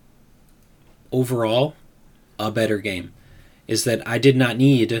is overall a better game, is that I did not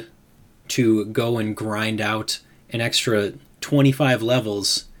need to go and grind out an extra 25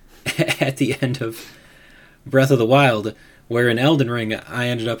 levels at the end of Breath of the Wild, where in Elden Ring I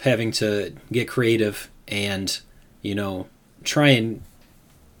ended up having to get creative and, try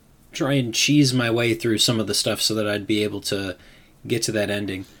and cheese my way through some of the stuff so that I'd be able to get to that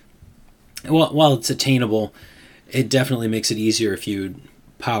ending. While it's attainable, it definitely makes it easier if you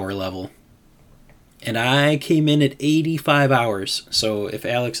power level. And I came in at 85 hours, so if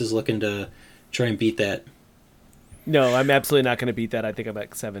Alex is looking to try and beat that... No, I'm absolutely not going to beat that. I think I'm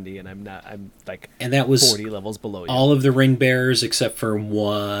at 70, and I'm like and that was 40 levels below you. All of the ring bearers except for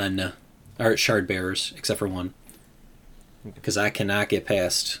one, or shard bearers except for one. Because I cannot get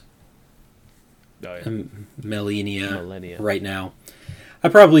past Melania right now. I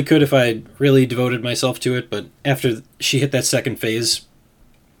probably could if I really devoted myself to it, but after she hit that second phase,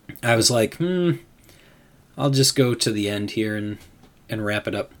 I was like, I'll just go to the end here and wrap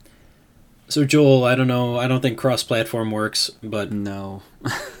it up. So Joel, I don't know, I don't think cross-platform works, but no.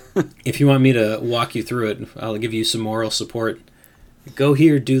 If you want me to walk you through it, I'll give you some moral support. Go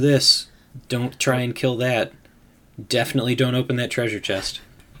here, do this. Don't try and kill that. Definitely don't open that treasure chest.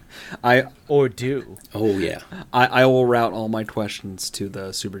 Or do. Oh, yeah. I will route all my questions to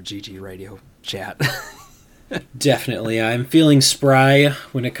the Super GG radio chat. Definitely. I'm feeling spry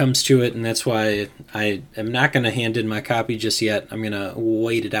when it comes to it, and that's why I am not going to hand in my copy just yet. I'm going to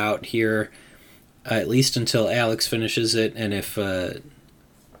wait it out here, at least until Alex finishes it, and if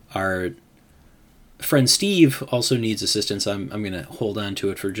our friend Steve also needs assistance, I'm going to hold on to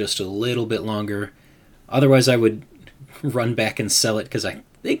it for just a little bit longer. Otherwise, I would run back and sell it, because I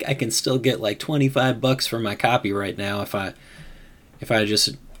think I can still get like $25 for my copy right now if I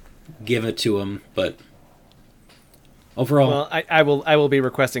just give it to him. But overall, well, I will be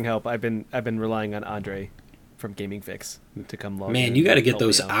requesting help. I've been relying on Andre from Gaming Fix to come along. Man, you got to get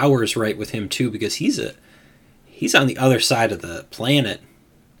those hours right with him too, because he's on the other side of the planet.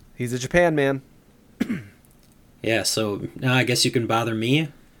 He's a Japan man. Yeah, so now I guess you can bother me,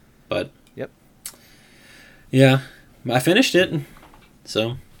 but yep. Yeah, I finished it.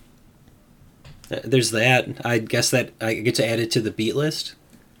 So there's that. I guess that I get to add it to the beat list.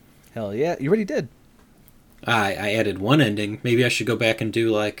 Hell yeah, you already did. I added one ending. Maybe I should go back and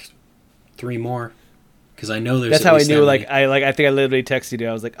do like 3 more, because I know there's. That's how I knew. I think I literally texted you.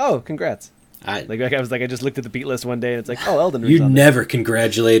 I was like, "Oh, congrats!" I just looked at the beat list one day and it's like, "Oh, Elden Ring." You never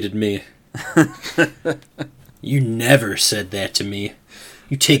congratulated me. You never said that to me.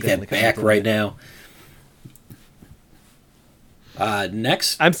 You take that back right now.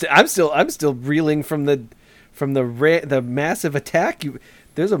 Next, I'm still reeling from the massive attack.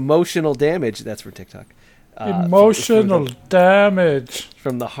 There's emotional damage. That's for TikTok. Emotional damage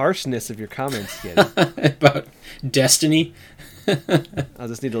from the harshness of your comments. About Destiny. I'll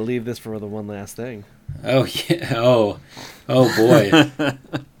just need to leave this for the one last thing. Oh yeah. Oh boy.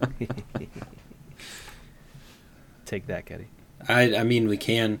 Take that, Ketty. I mean, we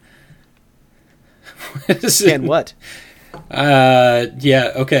can. Can what?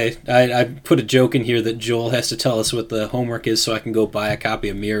 Yeah, okay. I put a joke in here that Joel has to tell us what the homework is so I can go buy a copy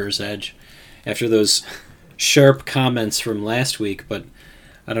of Mirror's Edge after those sharp comments from last week, but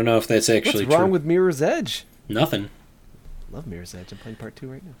I don't know if that's actually What's wrong with Mirror's Edge? Nothing. Love Mirror's Edge. I'm playing part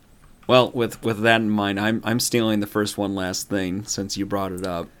 2 right now. Well, with that in mind, I'm stealing the first one last thing since you brought it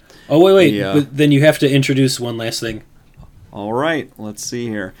up. Oh, wait. But then you have to introduce one last thing. All right. Let's see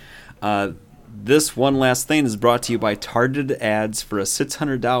here. This one last thing is brought to you by targeted ads for a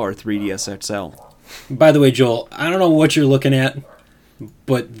 $600 3DS XL. By the way, Joel, I don't know what you're looking at,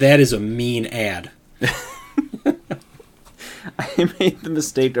 but that is a mean ad. I made the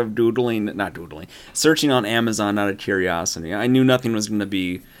mistake of searching on Amazon out of curiosity. I knew nothing was going to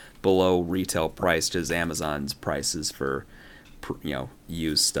be below retail price, because Amazon's prices for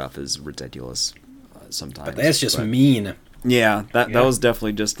used stuff is ridiculous sometimes. But that's just mean. Yeah, that was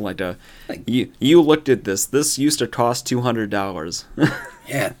definitely just you looked at this. This used to cost $200.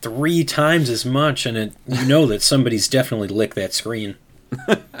 Yeah, 3 times as much, and you know that somebody's definitely licked that screen.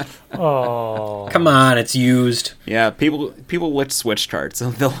 Oh, Come on, it's used. Yeah, people lick Switch cards,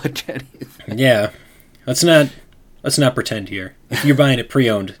 so they'll lick anything. Yeah. Let's not pretend here. If you're buying it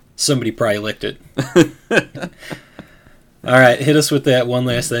pre-owned, somebody probably licked it. All right, hit us with that one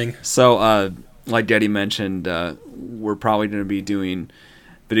last thing. So, like Daddy mentioned, we're probably going to be doing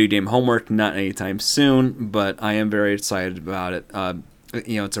video game homework not anytime soon, but I am very excited about it.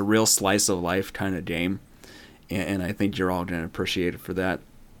 It's a real slice of life kind of game, and I think you're all going to appreciate it for that.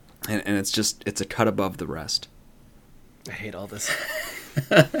 And it's a cut above the rest. I hate all this.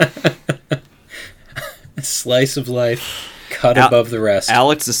 Slice of life, cut above the rest.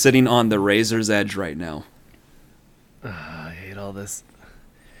 Alex is sitting on the razor's edge right now. I hate all this.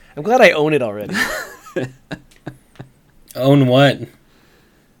 I'm glad I own it already. Own what?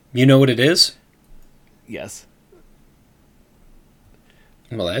 You know what it is? Yes.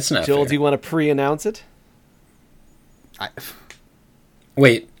 Well, that's not Joel, fair. do you want to pre-announce it?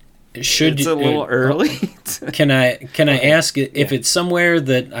 Wait, It's a little early. Can I ask if it's somewhere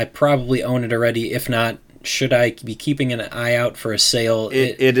that I probably own it already? If not, should I be keeping an eye out for a sale?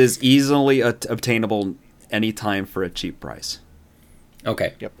 It is easily obtainable anytime for a cheap price.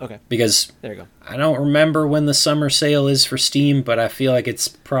 Okay. Yep. Okay. Because There you go. I don't remember when the summer sale is for Steam, but I feel like it's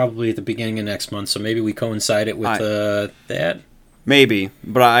probably at the beginning of next month, so maybe we coincide it with that. Maybe,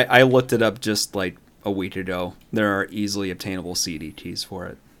 but I looked it up just like a week ago. There are easily obtainable CDTs for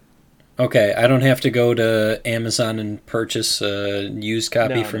it. Okay, I don't have to go to Amazon and purchase a used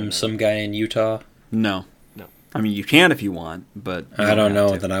copy No, from no. some guy in Utah. No. No. I mean, you can if you want, but you I don't have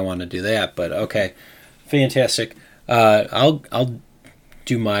know to. that I want to do that, but okay, fantastic. I'll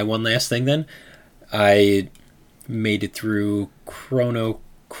do my one last thing then. I made it through Chrono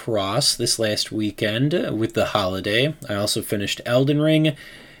Cross this last weekend with the holiday. I also finished Elden Ring,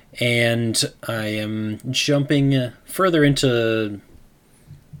 and I am jumping further into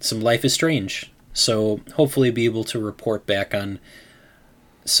some Life is Strange. So hopefully be able to report back on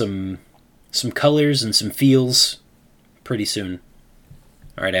some colors and some feels pretty soon.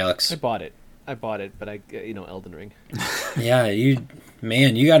 All right, Alex. I bought it, but Elden Ring. Yeah, you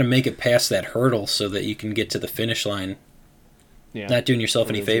got to make it past that hurdle so that you can get to the finish line. Yeah. Not doing yourself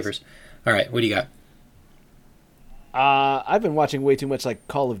any favors. All right, what do you got? I've been watching way too much like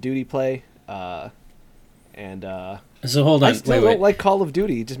Call of Duty play, and So hold on, I still wait. don't like Call of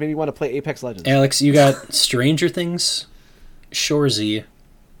Duty. It just made me want to play Apex Legends. Alex, you got Stranger Things, Shorzy.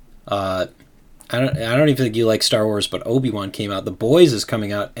 I don't even think you like Star Wars, but Obi-Wan came out. The Boys is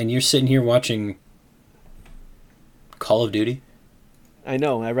coming out, and you're sitting here watching Call of Duty. I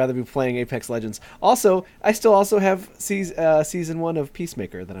know. I'd rather be playing Apex Legends. Also, I still have season 1 of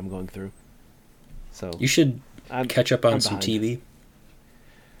Peacemaker that I'm going through. So You should I'm, catch up on I'm some behind. TV.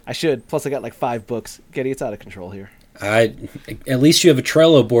 I should. Plus, I got like 5 books. Getty, it's out of control here. At least you have a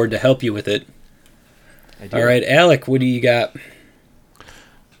Trello board to help you with it. I do. All right, Alec, what do you got?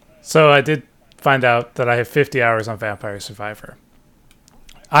 So I did find out that I have 50 hours on Vampire Survivor.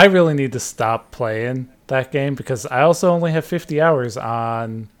 I really need to stop playing that game because I also only have 50 hours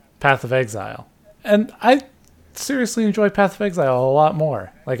on Path of Exile. And I seriously enjoy Path of Exile a lot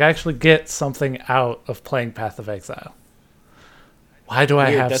more. Like, I actually get something out of playing Path of Exile. Why do I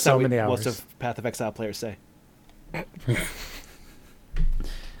Weird, have that's so not what many hours? Most of Path of Exile players say.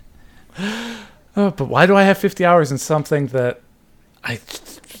 But why do I have 50 hours in something that I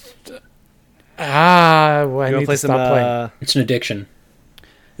need play to stop playing? It's an addiction.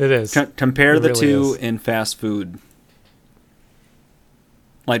 It is. Compare It the really two is. in fast food.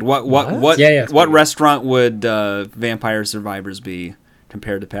 Like what Yeah. what restaurant would Vampire Survivors be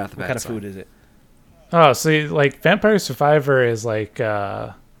compared to Path of What kind of Exile? food is it? Oh, see, like Vampire Survivor is like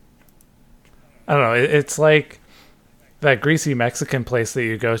I don't know. It's like that greasy Mexican place that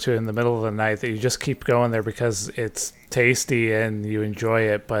you go to in the middle of the night that you just keep going there because it's tasty and you enjoy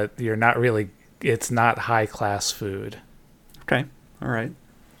it, but you're not really. It's not high class food. Okay, all right.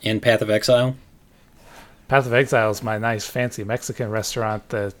 And Path of Exile? Path of Exile is my nice fancy Mexican restaurant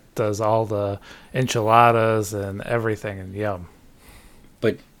that does all the enchiladas and everything, and yum.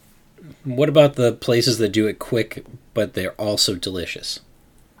 But what about the places that do it quick, but they're also delicious?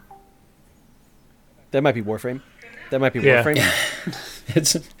 That might be Warframe. Yeah.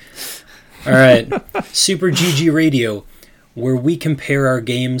 It's all right. Super GG Radio, where we compare our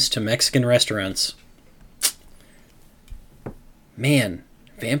games to Mexican restaurants. Man,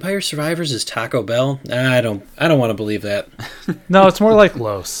 Vampire Survivors is Taco Bell? I don't want to believe that. No, it's more like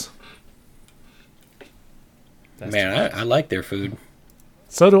Los. Man, I like their food.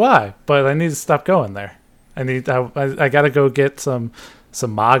 So do I, but I need to stop going there. I got to go get some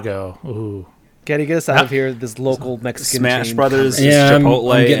Mago. Ooh, Getty, get us out of here. This local Mexican Smash chain Brothers is Yeah, I'm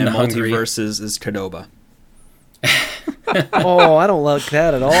Chipotle, getting and hungry. Multiverses is Qdoba. Oh, I don't like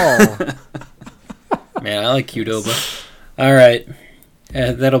that at all. Man, I like Qdoba. All right.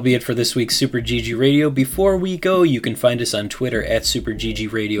 That'll be it for this week's Super GG Radio. Before we go, you can find us on Twitter at Super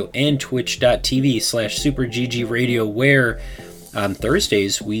GG Radio and twitch.tv/Super GG Radio, where on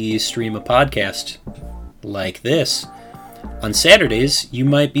Thursdays we stream a podcast like this. On Saturdays, you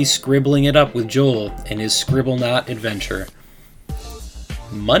might be scribbling it up with Joel and his Scribble Knot adventure.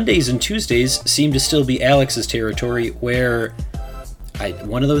 Mondays and Tuesdays seem to still be Alex's territory, where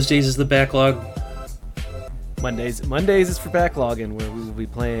one of those days is the backlog. Mondays is for backlogging, where we will be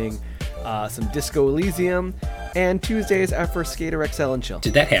playing some Disco Elysium, and Tuesdays are for Skater XL and Chill.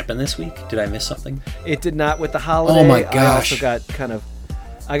 Did that happen this week? Did I miss something? It did not with the holiday. Oh my gosh. I also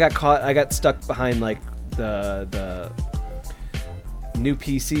I got stuck behind like the new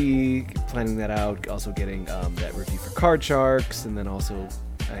PC, planning that out, also getting that review for Card Sharks, and then also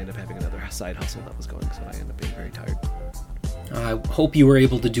I ended up having another side hustle that was going, so I ended up being very tired. I hope you were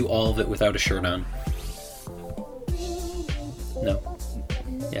able to do all of it without a shirt on. No.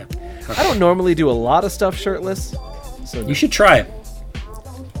 Yeah. I don't normally do a lot of stuff shirtless, so You should try it.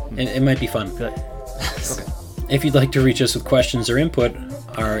 It might be fun. Okay. If you'd like to reach us with questions or input,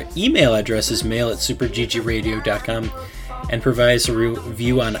 our email address is mail@superggradio.com, and provide us a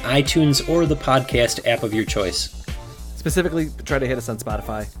review on iTunes or the podcast app of your choice. Specifically, try to hit us on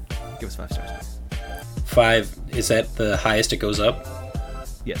Spotify. Give us 5 stars. 5, is that the highest it goes up?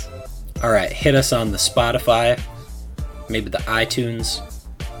 Yes. All right, hit us on the Spotify, maybe the iTunes.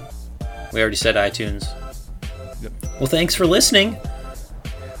 We already said iTunes. Yep. Well, thanks for listening.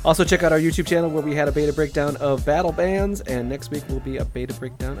 Also, check out our YouTube channel where we had a beta breakdown of Battle Bands, and next week will be a beta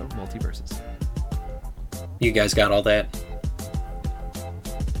breakdown of Multiverses. You guys got all that?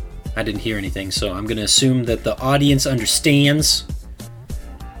 I didn't hear anything, so I'm going to assume that the audience understands,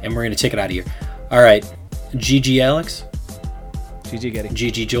 and we're going to take it out of here. All right. GG Alex. GG Getty.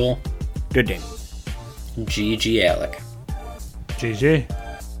 GG Joel. Good game. GG Alec. GG.